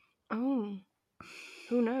 Oh.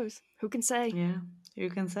 Who knows? Who can say? Yeah, who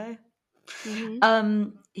can say? Mm-hmm.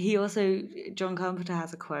 He also, John Carpenter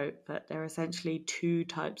has a quote that there are essentially two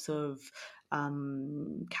types of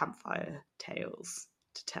campfire tales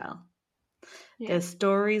to tell. Yeah. There's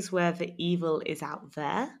stories where the evil is out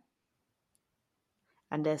there,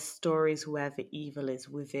 and there's stories where the evil is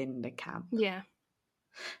within the camp. Yeah.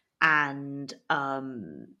 And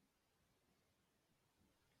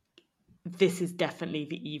this is definitely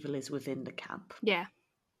the evil is within the camp. Yeah.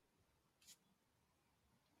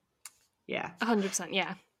 Yeah. 100%,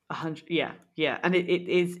 yeah. 100, yeah. And it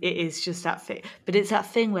is just that thing. But it's that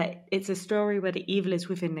thing where it's a story where the evil is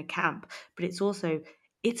within the camp, but it's also,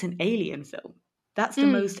 it's an alien film. That's the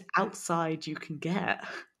most outside you can get.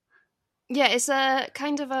 Yeah, it's a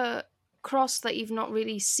kind of a cross that you've not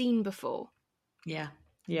really seen before. Yeah.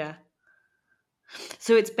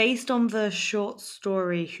 So it's based on the short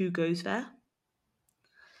story Who Goes There?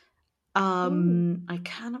 I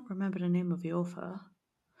cannot remember the name of the author,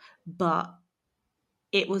 but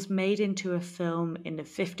it was made into a film in the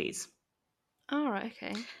 50s. All right,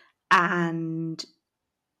 okay. And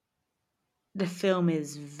the film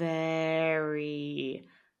is very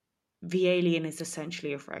the alien is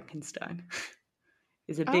essentially a Frankenstein.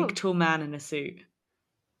 Is a big, tall man in a suit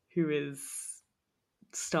who is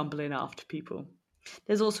stumbling after people.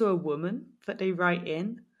 There's also a woman that they write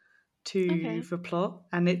in to the plot,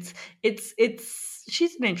 and it's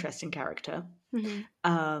she's an interesting character.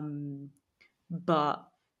 But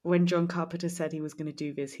when John Carpenter said he was going to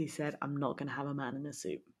do this, he said, "I'm not going to have a man in a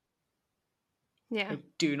suit. Yeah, I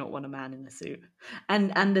do not want a man in a suit."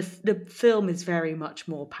 And the film is very much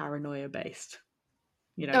more paranoia based.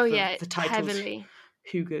 You know, the titles, heavily.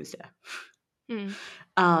 Who goes there?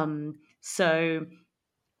 So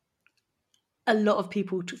a lot of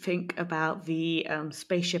people think about the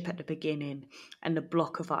spaceship at the beginning and the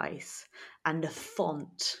block of ice and the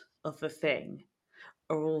font of the thing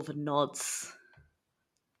are all the nods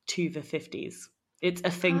to the 50s. It's A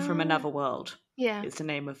Thing from Another World. Yeah. It's the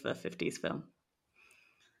name of the 50s film.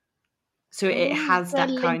 So it has that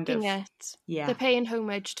kind of... it. Yeah. They're paying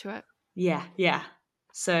homage to it. Yeah, yeah.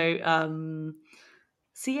 So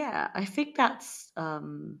yeah, I think that's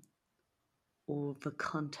all the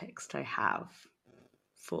context I have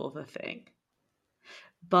for the thing.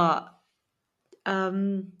 But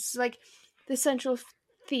it's like the central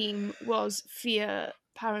theme was fear,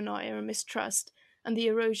 paranoia, and mistrust, and the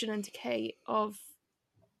erosion and decay of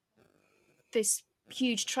this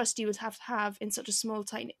huge trust you would have to have in such a small,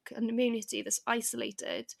 tiny community that's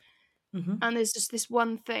isolated. And there's just this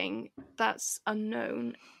one thing that's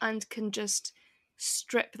unknown and can just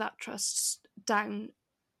strip that trust down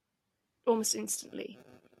almost instantly.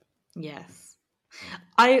 Yes.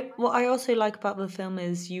 What I also like about the film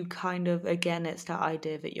is you kind of, again, it's that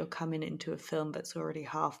idea that you're coming into a film that's already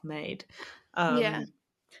half made.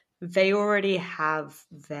 They already have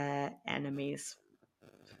their enemies.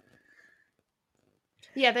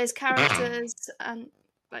 Yeah, there's characters and...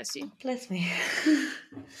 Bless you. Bless me.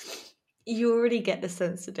 You already get the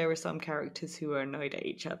sense that there are some characters who are annoyed at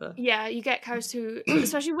each other. Yeah, you get characters who,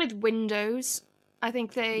 especially with Windows, I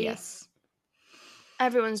think they... Yes.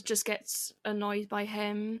 Everyone just gets annoyed by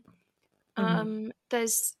him.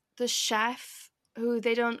 There's the chef, who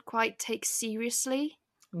they don't quite take seriously.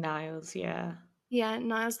 Niles, yeah. Yeah,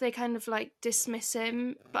 Niles, they kind of like dismiss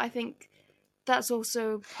him, but I think that's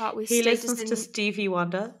also part with he listens to Stevie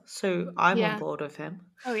Wonder, so I'm on board with him.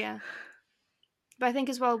 Oh yeah. But I think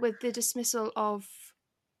as well with the dismissal of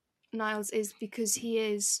Niles is because he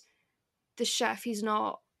is the chef, he's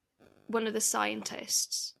not one of the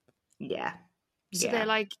scientists. Yeah. So they're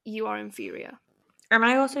like, you are inferior. And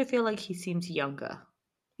I also feel like he seems younger.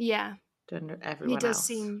 Yeah. Than everyone else. He does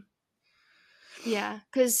seem... Yeah,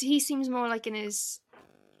 because he seems more like in his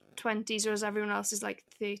 20s, whereas everyone else is like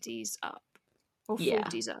 30s up. Or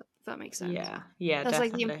 40s up, if that makes sense. Yeah, That's definitely.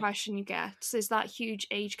 like the impression you get. So there's that huge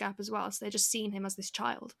age gap as well, so they're just seeing him as this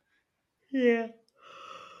child. Yeah.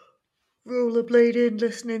 Rollerblading,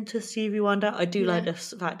 listening to Stevie Wonder. I do like the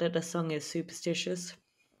fact that the song is superstitious.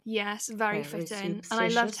 Yes, very fitting. And I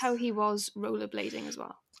loved how he was rollerblading as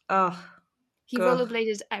well. Oh, he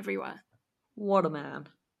rollerbladed everywhere. What a man.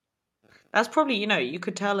 That's probably, you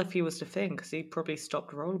could tell if he was the thing, because he probably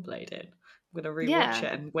stopped rollerblading. I'm going to rewatch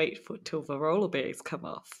it and wait till the rollerblades come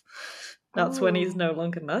off. That's when he's no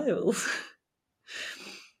longer Niles.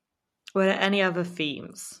 Were there any other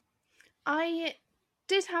themes? I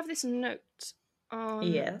did have this note on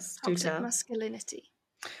toxic masculinity.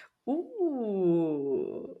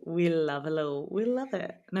 Ooh, we love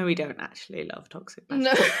it. No, we don't actually love toxic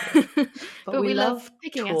masculinity. No. but we love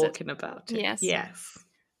talking about it. Yes.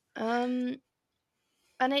 And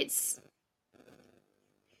it's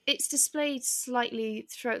displayed slightly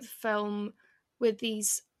throughout the film with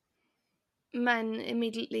these men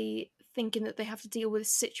immediately thinking that they have to deal with a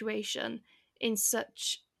situation in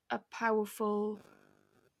such a powerful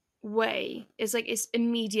way. It's like it's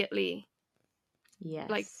immediately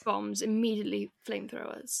like bombs, immediately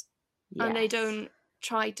flamethrowers. And they don't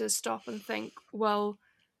try to stop and think, well,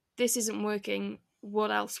 this isn't working,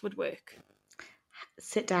 what else would work?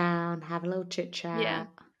 Sit down, have a little chit chat. Yeah.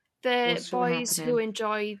 They're boys who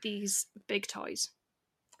enjoy these big toys.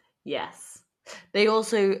 Yes. They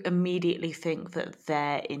also immediately think that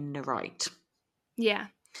they're in the right. Yeah.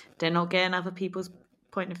 They're not getting other people's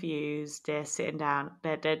point of views. They're sitting down.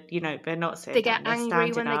 They're not sitting down. They get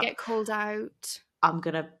angry when they get called out. I'm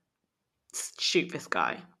going to shoot this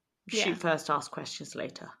guy. Shoot first, ask questions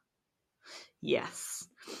later. Yes.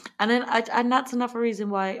 And then and that's another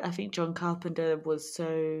reason why I think John Carpenter was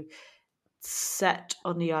so set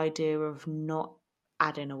on the idea of not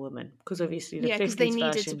adding a woman, because obviously the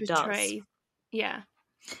 50s version does. Yeah.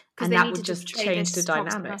 And that would just change the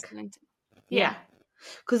dynamic. Yeah.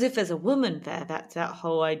 Because if there's a woman there, that's that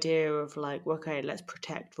whole idea of like, okay, let's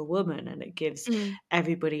protect the woman, and it gives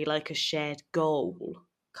everybody like a shared goal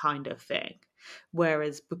kind of thing.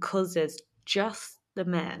 Whereas because there's just the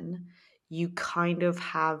men, you kind of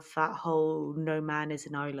have that whole no man is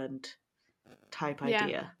an island type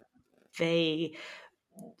idea.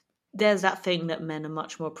 There's that thing that men are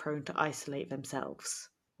much more prone to isolate themselves,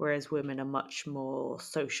 whereas women are much more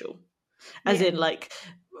social. As in, like,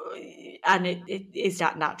 and is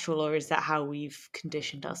that natural, or is that how we've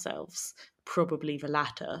conditioned ourselves? Probably the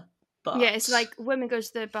latter. But yeah, it's like women go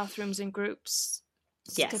to the bathrooms in groups,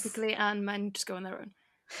 yes, typically, and men just go on their own.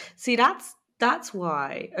 See, that's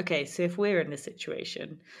why. Okay, so if we're in this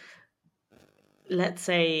situation, let's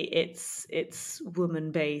say it's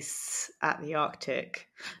woman base at the Arctic,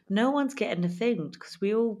 no one's getting a thing because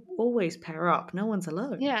we all always pair up. No one's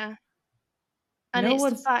alone. Yeah. And it's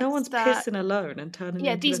the fact no one's that pissing alone and turning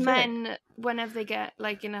into these a thing. men, whenever they get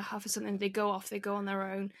like in a huff or something, they go on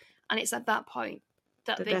their own, and it's at that point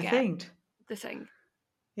that they they're get thinged. the thing.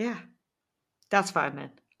 Yeah, that's fine then.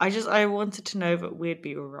 I wanted to know that we'd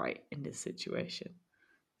be all right in this situation,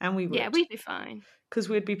 and we would. Yeah, we'd be fine because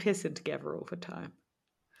we'd be pissing together all the time.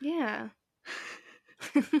 Yeah,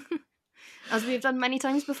 as we've done many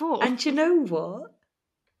times before. And you know what?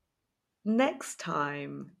 Next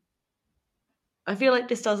time, I feel like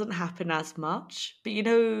this doesn't happen as much, but you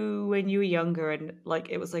know when you were younger and like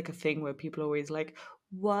it was like a thing where people always like,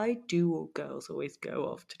 why do all girls always go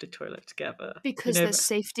off to the toilet together? Because there's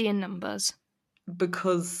safety in numbers.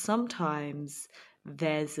 Because sometimes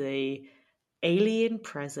there's a alien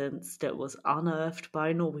presence that was unearthed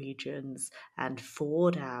by Norwegians and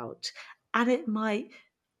thawed out, and it might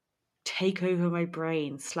take over my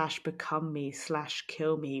brain / become me /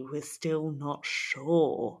 kill me. We're still not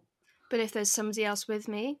sure. But if there's somebody else with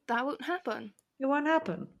me, that won't happen. It won't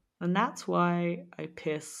happen. And that's why I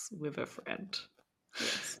piss with a friend.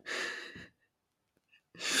 Yes.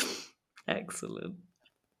 Excellent.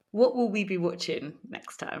 What will we be watching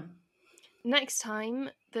next time? Next time,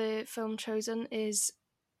 the film chosen is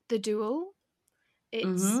The Duel.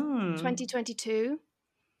 It's 2022.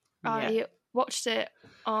 Yeah. I watched it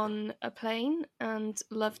on a plane and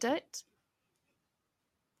loved it.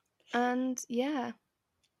 And yeah,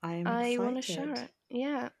 I want to share it.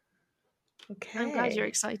 Yeah. Okay. I'm glad you're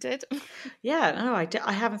excited. Yeah, no, I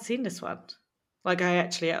haven't seen this one. Like, I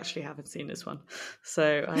actually haven't seen this one.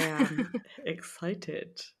 So I am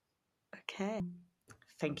excited. Okay.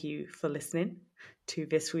 Thank you for listening to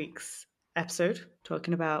this week's episode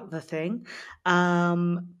talking about The Thing.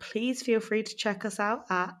 Please feel free to check us out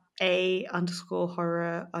at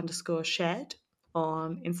 _horror_shared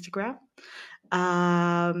on Instagram.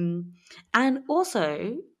 And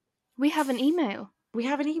also, we have an email. We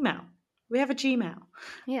have a Gmail.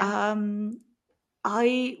 Yeah.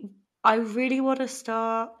 I really want to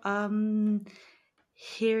start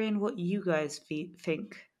hearing what you guys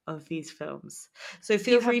think of these films. So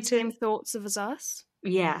feel free to same thoughts of as us.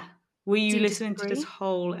 Yeah. Were you listening to this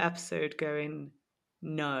whole episode going,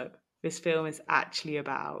 no, this film is actually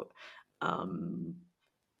about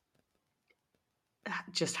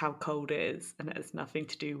just how cold it is, and it has nothing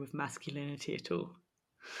to do with masculinity at all.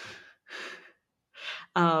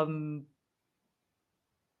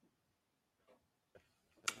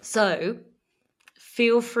 So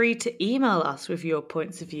feel free to email us with your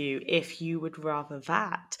points of view if you would rather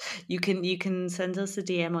that. You can send us a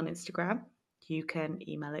DM on Instagram. You can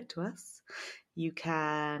email it to us. You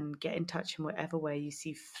can get in touch in whatever way you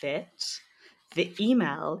see fit. The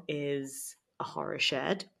email is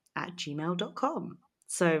ahorrorshed@gmail.com.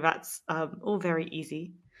 So that's all very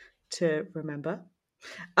easy to remember.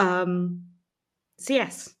 So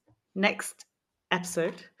yes, next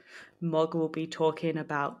episode, Mog will be talking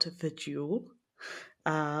about The Duel.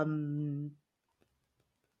 And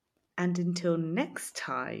until next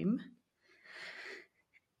time,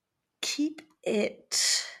 keep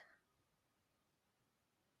it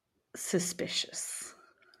suspicious.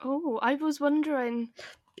 Oh, I was wondering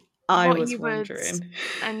would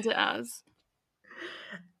end it as.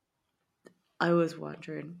 I was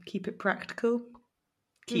wondering. Keep it practical.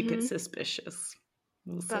 Keep it suspicious.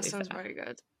 That sounds very good.